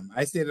IBM.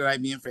 I stayed at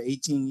IBM for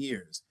 18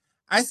 years.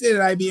 I stayed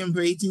at IBM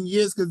for 18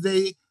 years because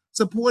they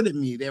supported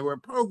me. There were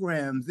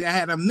programs. I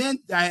had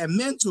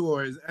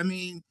mentors. I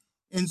mean,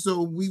 and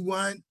so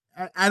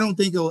I don't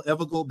think it'll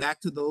ever go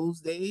back to those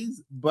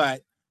days,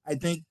 but I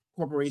think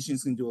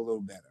corporations can do a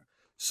little better.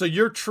 So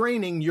you're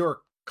training your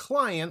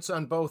clients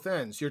on both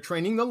ends. You're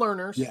training the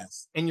learners,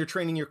 yes, and you're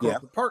training your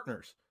corporate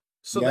partners,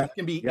 so that it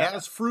can be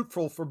as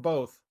fruitful for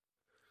both.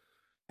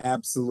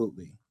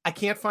 Absolutely. I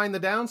can't find the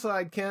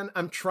downside, Ken.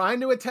 I'm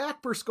trying to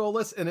attack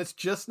PerScholas, and it's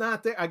just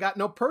not there. I got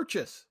no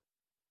purchase.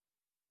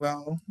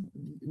 Well,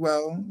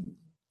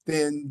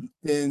 then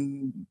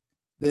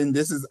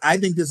this is. I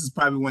think this is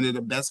probably one of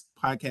the best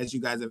podcasts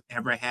you guys have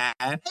ever had.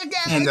 Again,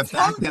 and the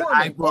fact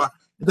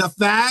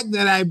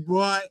that I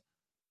brought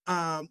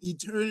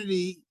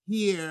Eternity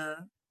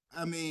here.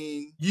 I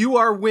mean, you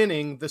are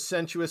winning the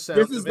sensuous sound.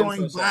 This is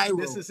going viral.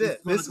 This is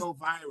it. This is going to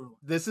go viral.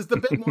 This is the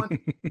big one.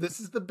 This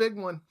is the big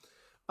one.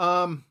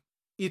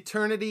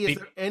 Eternity, is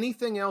there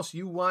anything else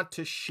you want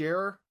to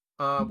share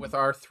with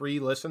our 3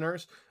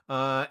 listeners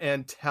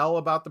and tell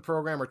about the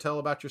program or tell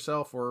about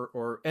yourself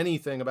or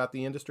anything about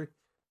the industry?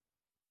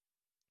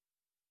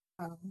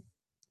 All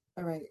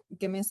right.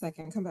 Give me a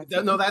second. Come back.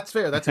 No, that's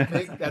fair. That's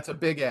a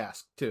big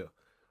ask too.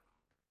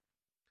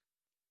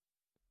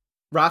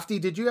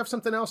 Rafti, did you have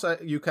something else?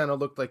 You kind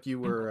of looked like you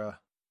were.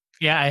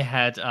 Yeah, I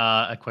had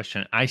a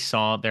question. I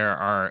saw there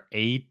are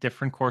 8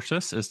 different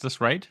courses. Is this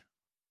right?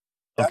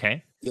 Yep.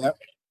 Okay. Yep.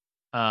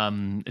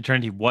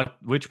 Eternity,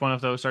 which one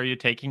of those are you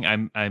taking?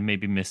 I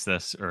maybe missed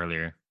this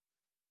earlier.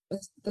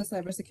 The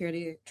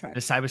cybersecurity track. The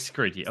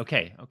cybersecurity.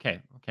 Okay.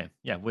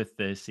 Yeah, with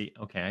the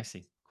okay, I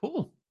see.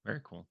 Cool. Very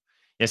cool.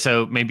 Yeah,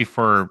 so maybe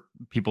for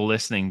people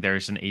listening,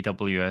 there's an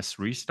AWS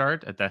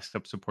Restart, a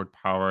desktop support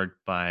powered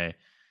by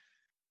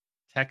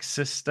Tech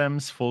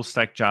Systems, full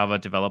stack Java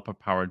developer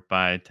powered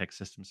by Tech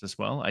Systems as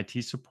well. IT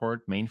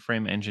support,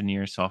 mainframe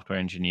engineer, software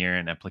engineer,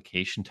 and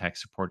application tech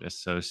support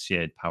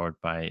associate powered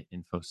by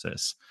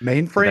Infosys. So there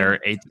Mainframe? are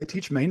 8. They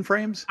teach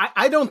mainframes?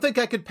 I don't think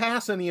I could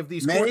pass any of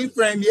these courses.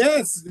 Mainframe,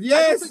 yes.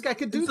 I don't think I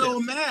could do so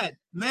this.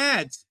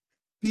 Matt,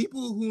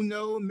 people who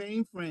know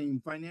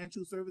mainframe,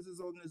 financial services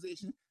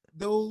organization,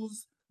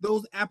 those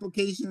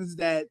applications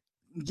that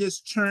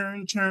just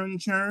churn.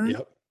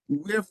 Yep.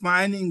 We're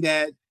finding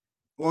that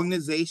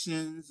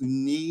organizations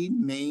need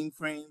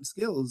mainframe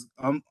skills.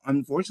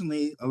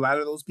 Unfortunately, a lot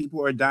of those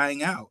people are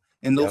dying out,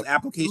 and those Yep.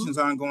 applications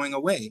aren't going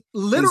away.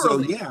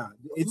 Literally, And so,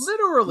 yeah,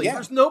 literally, yeah.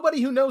 there's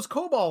nobody who knows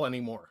COBOL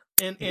anymore.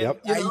 And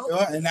Yep. you know,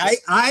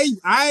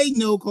 I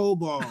know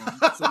COBOL,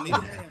 so maybe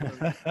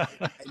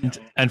I know.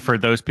 And for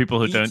those people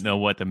who don't know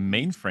what the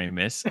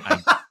mainframe is,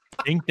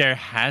 I think there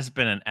has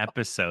been an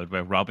episode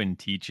where Robin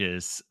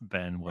teaches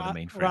Ben what a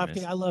mainframe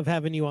is. I love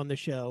having you on the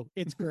show.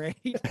 It's great.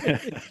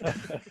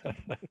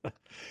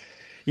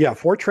 Yeah,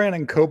 Fortran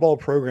and COBOL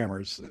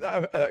programmers.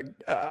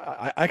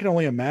 I can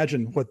only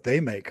imagine what they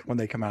make when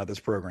they come out of this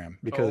program,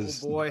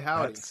 because oh boy,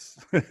 howdy.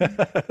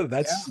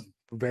 that's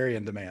very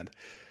in demand.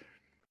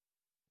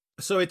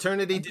 So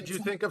Eternity, did you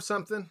think of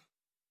something?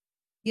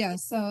 Yeah,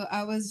 so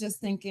I was just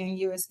thinking,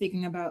 you were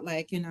speaking about,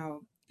 like,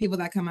 people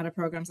that come out of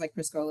programs like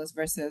PerScholas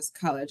versus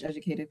college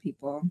educated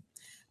people.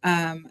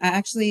 I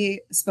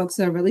actually spoke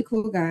to a really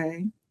cool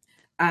guy.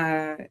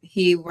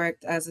 He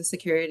worked as a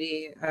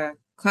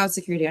cloud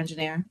security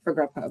engineer for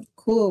Grubhub.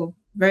 Cool,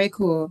 very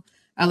cool.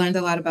 I learned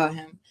a lot about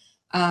him.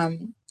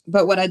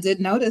 But what I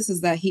did notice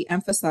is that he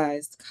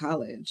emphasized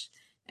college,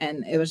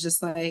 and it was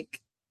just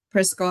like,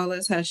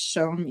 PerScholas has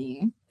shown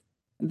me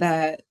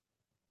that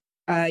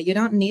you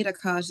don't need a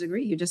college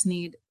degree. You just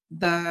need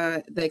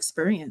the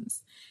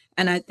experience.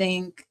 And I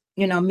think,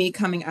 me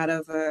coming out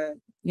of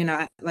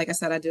like I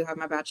said, I do have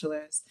my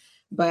bachelor's,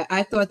 but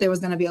I thought there was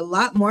going to be a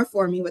lot more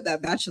for me with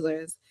that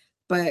bachelor's.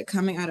 But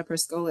coming out of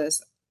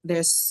PerScholas,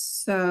 there's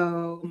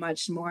so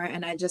much more.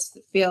 And I just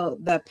feel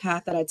the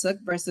path that I took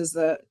versus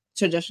the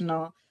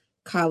traditional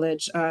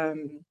college,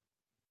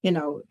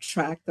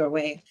 track or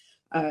way.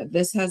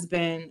 This has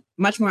been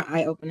much more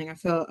eye-opening. I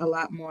feel a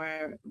lot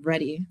more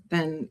ready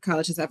than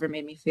college has ever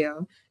made me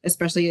feel,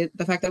 especially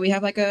the fact that we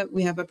have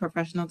a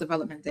professional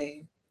development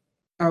day,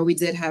 or we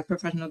did have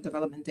professional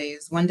development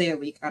days, 1 day a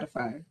week out of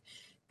 5.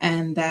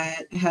 And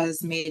that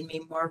has made me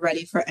more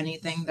ready for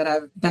anything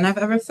than I've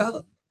ever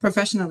felt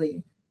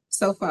professionally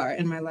so far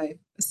in my life.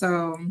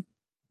 So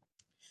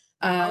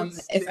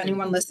if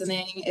anyone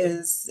listening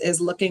is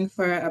looking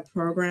for a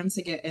program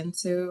to get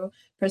into,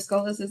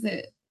 PerScholas is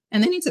it.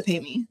 And they need to pay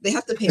me. They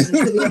have to pay me.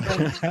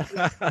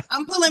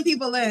 I'm pulling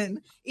people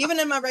in. Even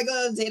in my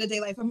regular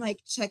day-to-day life, I'm like,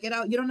 check it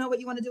out. You don't know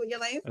what you want to do with your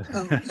life?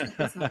 Oh, check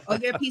this out. Oh,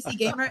 you're a PC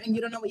gamer and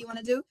you don't know what you want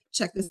to do?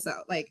 Check this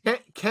out. Like,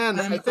 Ken,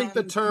 I think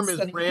the term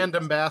is brand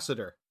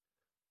ambassador.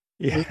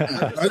 Yeah.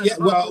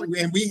 Well,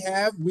 and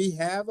we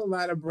have a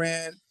lot of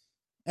brand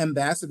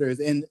ambassadors.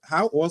 And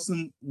how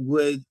awesome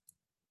would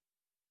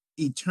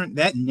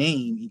that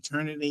name,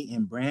 Eternity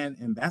and Brand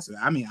Ambassador?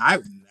 I mean,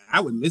 I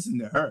would listen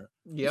to her.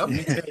 Yep.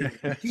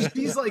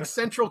 She's like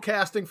central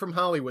casting from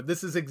Hollywood.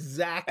 This is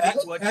exactly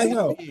what she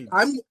needs.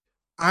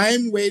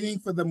 I'm waiting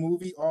for the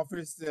movie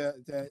offers to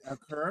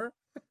occur,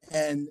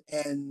 and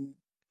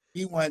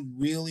we want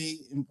really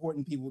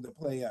important people to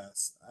play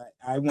us.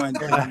 I want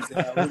them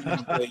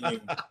to play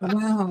you.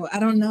 Wow, I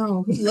don't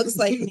know who looks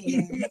like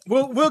me.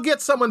 We'll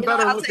get someone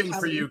better looking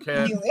for you,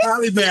 Ken.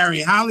 Halle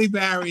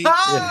Berry.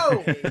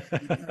 Oh!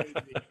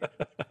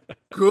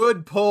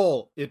 Good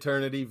pull,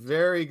 Eternity.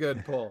 Very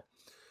good pull.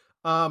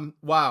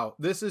 Wow,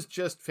 this is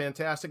just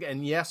fantastic.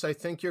 And yes, I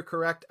think you're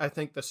correct. I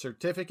think the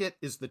certificate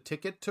is the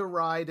ticket to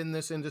ride in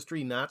this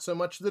industry, not so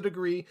much the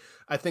degree.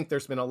 I think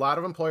there's been a lot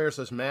of employers,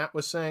 as Matt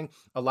was saying,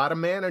 a lot of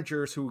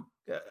managers who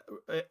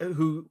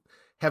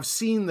have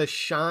seen the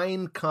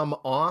shine come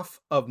off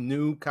of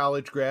new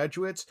college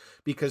graduates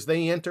because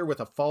they enter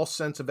with a false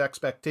sense of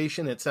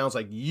expectation. It sounds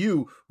like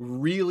you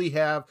really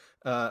have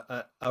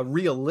a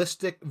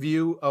realistic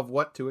view of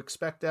what to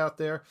expect out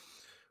there.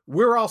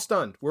 We're all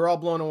stunned. We're all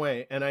blown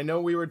away. And I know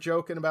we were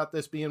joking about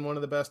this being one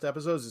of the best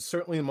episodes. It's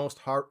certainly the most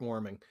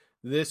heartwarming.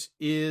 This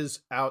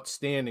is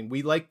outstanding.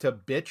 We like to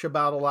bitch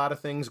about a lot of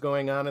things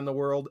going on in the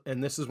world,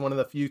 and this is one of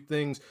the few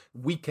things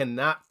we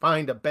cannot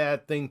find a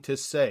bad thing to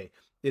say.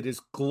 It is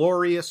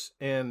glorious,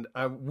 and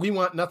we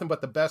want nothing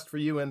but the best for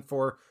you and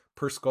for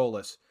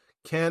PerScholas.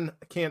 Ken,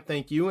 I can't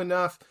thank you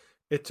enough.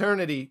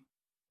 Eternity,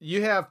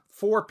 you have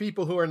 4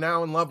 people who are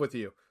now in love with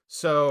you.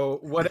 So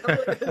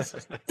whatever it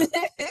is,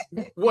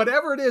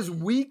 whatever it is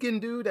we can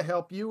do to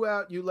help you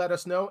out, you let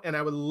us know. And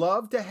I would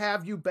love to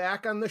have you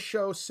back on the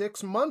show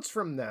 6 months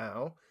from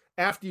now,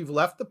 after you've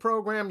left the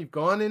program, you've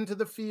gone into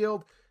the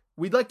field.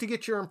 We'd like to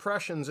get your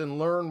impressions and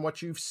learn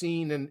what you've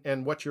seen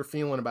and what you're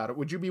feeling about it.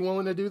 Would you be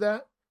willing to do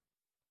that?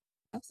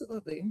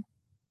 Absolutely.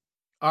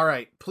 All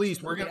right,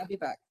 please. I'll be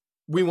back.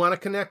 We want to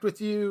connect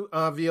with you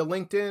via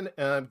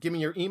LinkedIn. Give me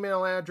your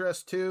email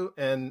address too,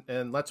 and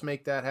let's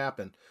make that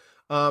happen.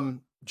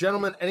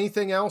 Gentlemen,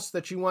 anything else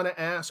that you want to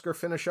ask or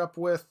finish up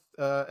with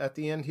at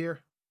the end here?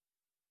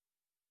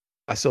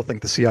 I still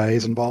think the CIA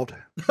is involved.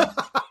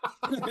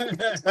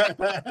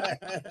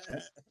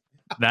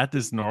 That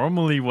is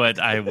normally what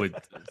I would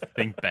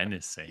think Ben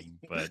is saying,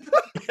 but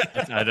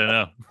I don't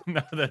know.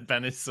 Now that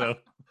Ben is so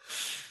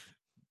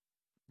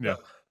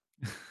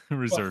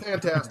reserved. Well,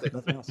 fantastic.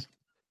 Nothing else.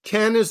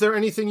 Ken, is there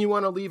anything you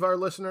want to leave our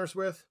listeners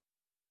with?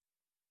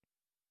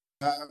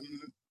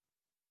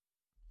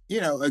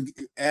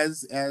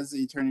 As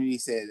Eternity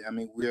said, I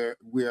mean,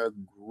 we're a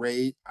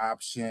great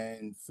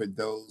option for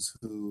those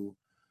who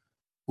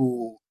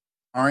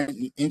aren't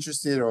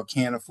interested or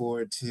can't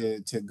afford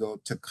to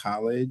go to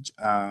college.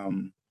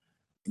 Again,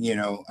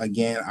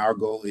 our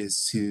goal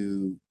is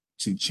to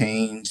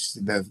change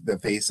the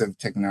face of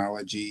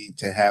technology,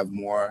 to have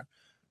more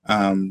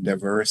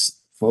diverse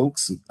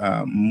folks,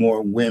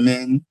 more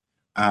women,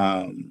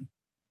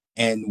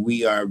 and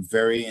we are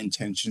very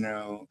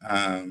intentional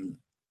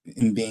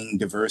in being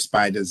diverse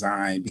by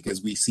design,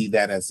 because we see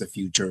that as the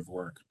future of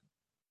work.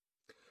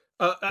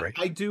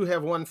 I do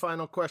have one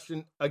final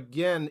question.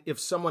 Again, if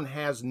someone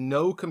has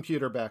no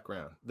computer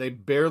background, they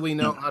barely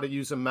know how to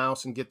use a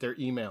mouse and get their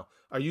email,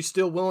 are you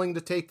still willing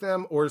to take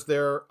them, or is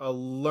there a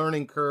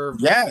learning curve?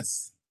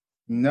 Yes.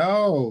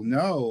 No.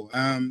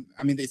 I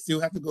mean, they still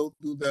have to go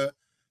through the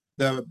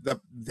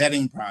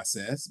vetting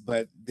process,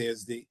 but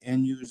there's the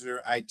end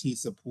user IT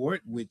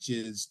support, which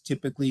is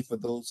typically for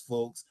those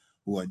folks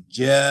who are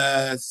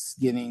just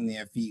getting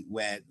their feet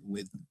wet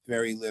with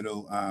very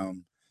little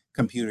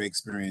computer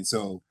experience.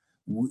 So,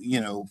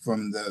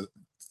 from the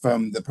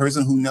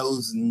person who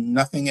knows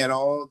nothing at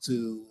all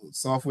to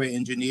software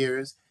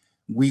engineers,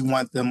 we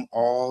want them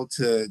all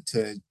to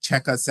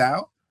check us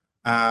out.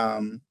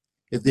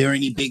 If there are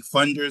any big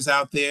funders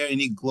out there,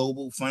 any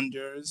global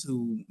funders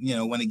who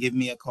want to give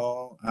me a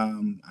call,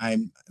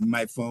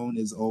 my phone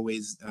is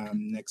always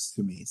next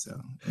to me. So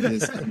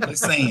I'm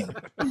just saying.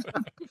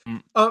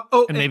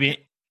 And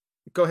maybe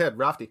go ahead,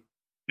 Rafti.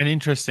 An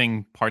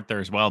interesting part there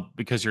as well,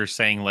 because you're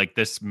saying like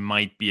this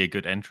might be a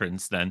good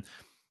entrance. Then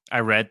I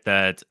read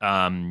that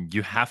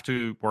you have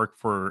to work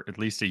for at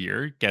least a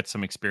year, get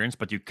some experience,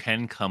 but you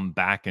can come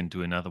back and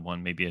do another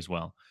one maybe as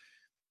well.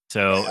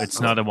 So it's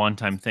not a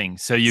one-time thing.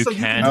 So you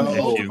can do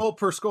multiple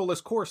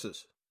PerScholas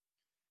courses.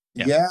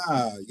 Yeah.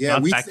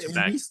 We back.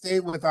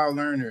 stay with our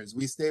learners.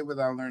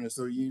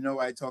 So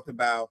I talked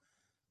about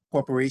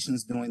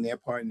corporations doing their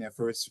part in their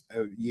first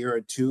year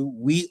or two.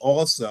 We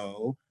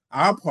also,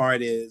 our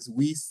part is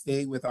we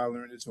stay with our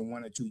learners for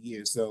 1 or 2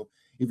 years. So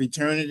if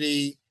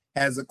Eternity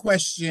has a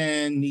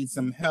question, needs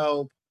some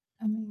help.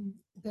 I mean,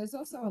 there's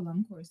also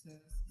alum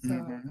courses.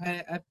 So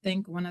I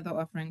think one of the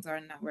offerings are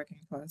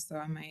Networking Plus. So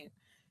I might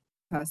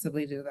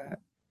possibly do that.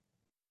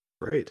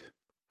 Great.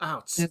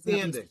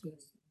 Outstanding.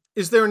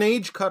 Is there an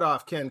age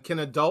cutoff, Ken? Can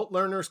adult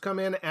learners come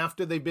in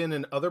after they've been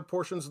in other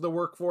portions of the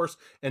workforce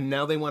and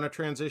now they want to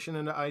transition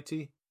into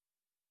IT?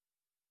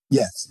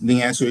 Yes,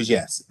 the answer is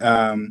yes.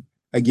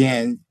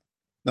 Again,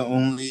 the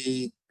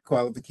only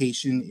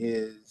qualification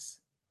is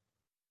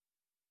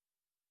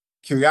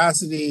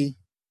curiosity,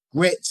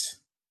 grit,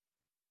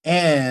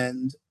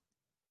 and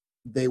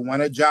they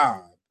want a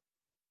job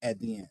at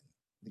the end.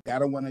 They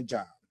gotta want a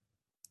job.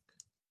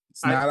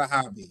 It's not a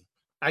hobby.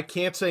 I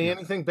can't say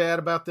anything bad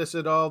about this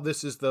at all.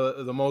 This is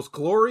the most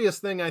glorious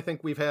thing I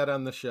think we've had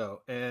on the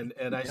show, and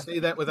I say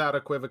that without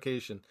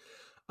equivocation.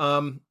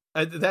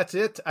 That's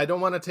it. I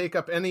don't want to take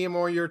up any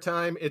more of your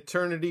time.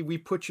 Eternity, we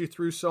put you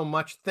through so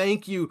much.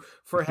 Thank you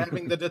for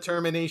having the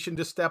determination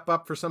to step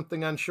up for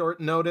something on short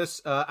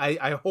notice.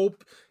 I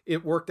hope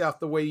it worked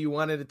out the way you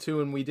wanted it to,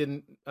 and we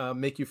didn't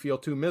make you feel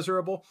too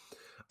miserable.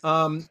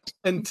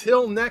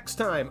 Until next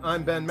time,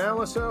 I'm Ben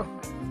Maliso.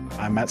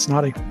 I'm Matt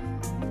Snoddy.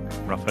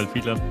 Raphael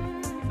Fiedler.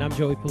 And I'm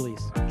Joey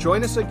Police.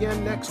 Join us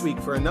again next week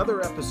for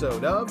another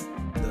episode of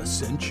The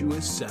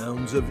Sensuous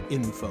Sounds of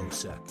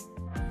InfoSec.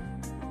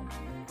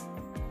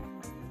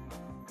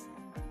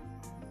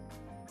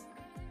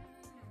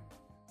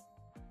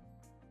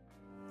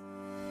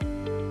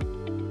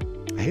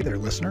 Hey there,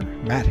 listener.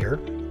 Matt here.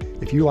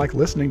 If you like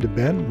listening to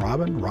Ben,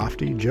 Robin,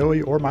 Rafti,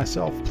 Joey, or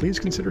myself, please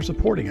consider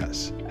supporting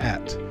us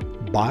at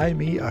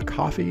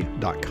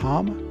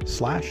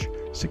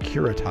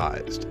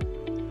buymeacoffee.com/securitized.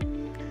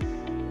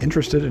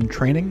 Interested in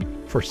training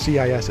for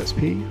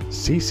CISSP,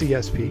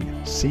 CCSP,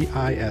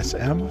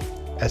 CISM,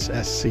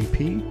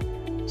 SSCP,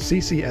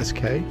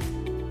 CCSK,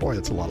 boy,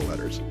 that's a lot of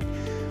letters,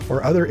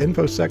 or other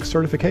InfoSec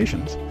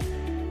certifications?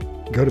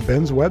 Go to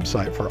Ben's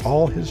website for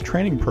all his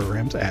training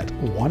programs at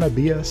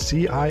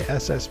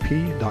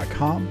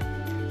wannabeacissp.com.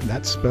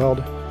 That's spelled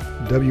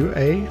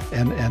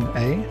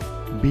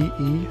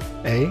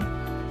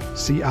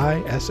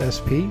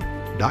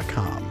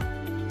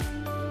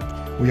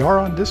WANNABEACISSP.com. We are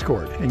on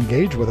Discord.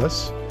 Engage with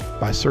us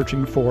by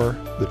searching for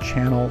the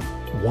channel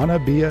Wanna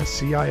Be a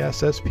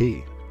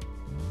CISSP.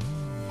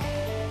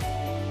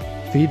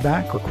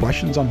 Feedback or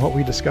questions on what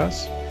we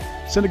discuss?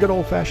 Send a good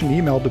old-fashioned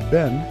email to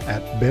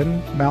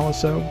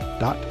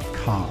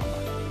ben@benmaliso.com.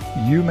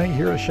 You may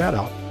hear a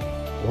shout-out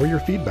or your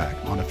feedback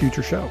on a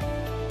future show.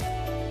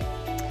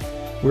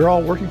 We're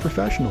all working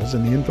professionals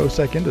in the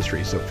InfoSec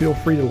industry, so feel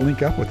free to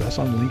link up with us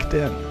on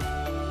LinkedIn.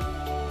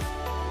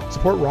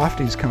 Support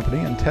Rafty's company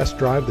and test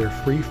drive their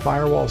free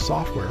firewall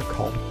software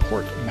called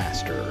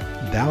Portmaster,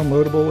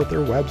 downloadable at their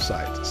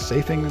website,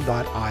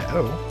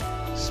 safing.io,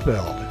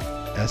 spelled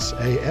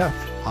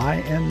SAFING.io.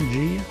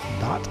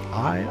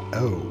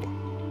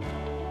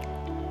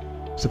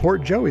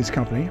 Support Joey's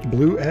company,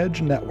 Blue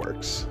Edge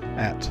Networks,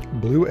 at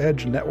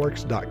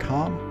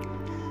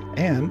blueedgenetworks.com,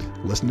 and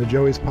listen to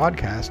Joey's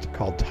podcast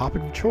called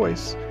Topic of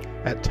Choice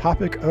at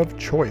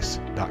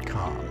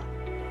topicofchoice.com.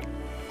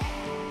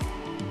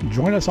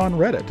 Join us on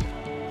Reddit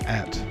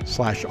at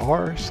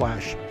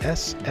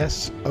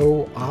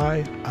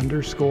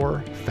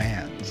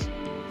 /r/SSOI_fans.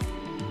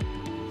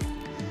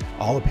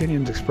 All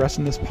opinions expressed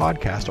in this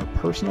podcast are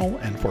personal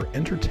and for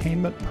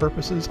entertainment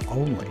purposes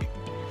only.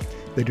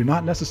 They do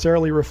not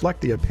necessarily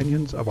reflect the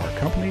opinions of our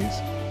companies,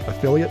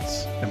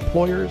 affiliates,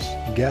 employers,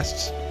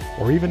 guests,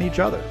 or even each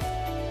other.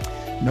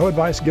 No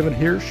advice given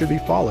here should be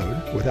followed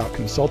without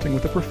consulting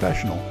with a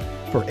professional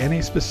for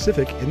any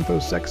specific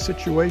InfoSec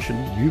situation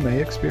you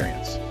may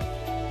experience.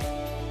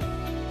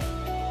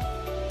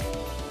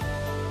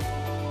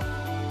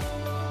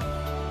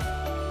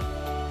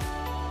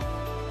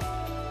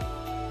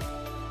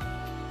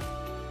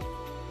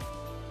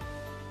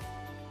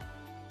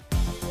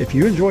 If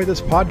you enjoy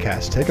this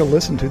podcast, take a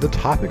listen to The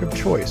Topic of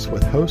Choice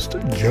with host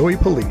Joey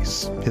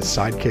Police, his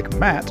sidekick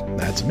Matt,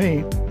 that's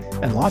me,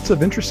 and lots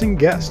of interesting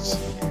guests.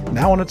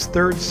 Now in its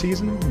third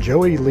season,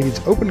 Joey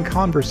leads open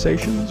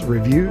conversations,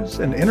 reviews,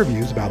 and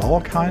interviews about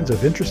all kinds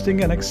of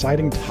interesting and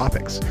exciting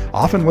topics,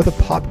 often with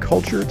a pop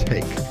culture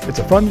take. It's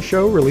a fun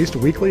show released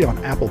weekly on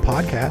Apple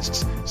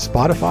Podcasts,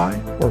 Spotify,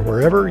 or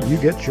wherever you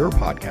get your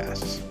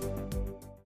podcasts.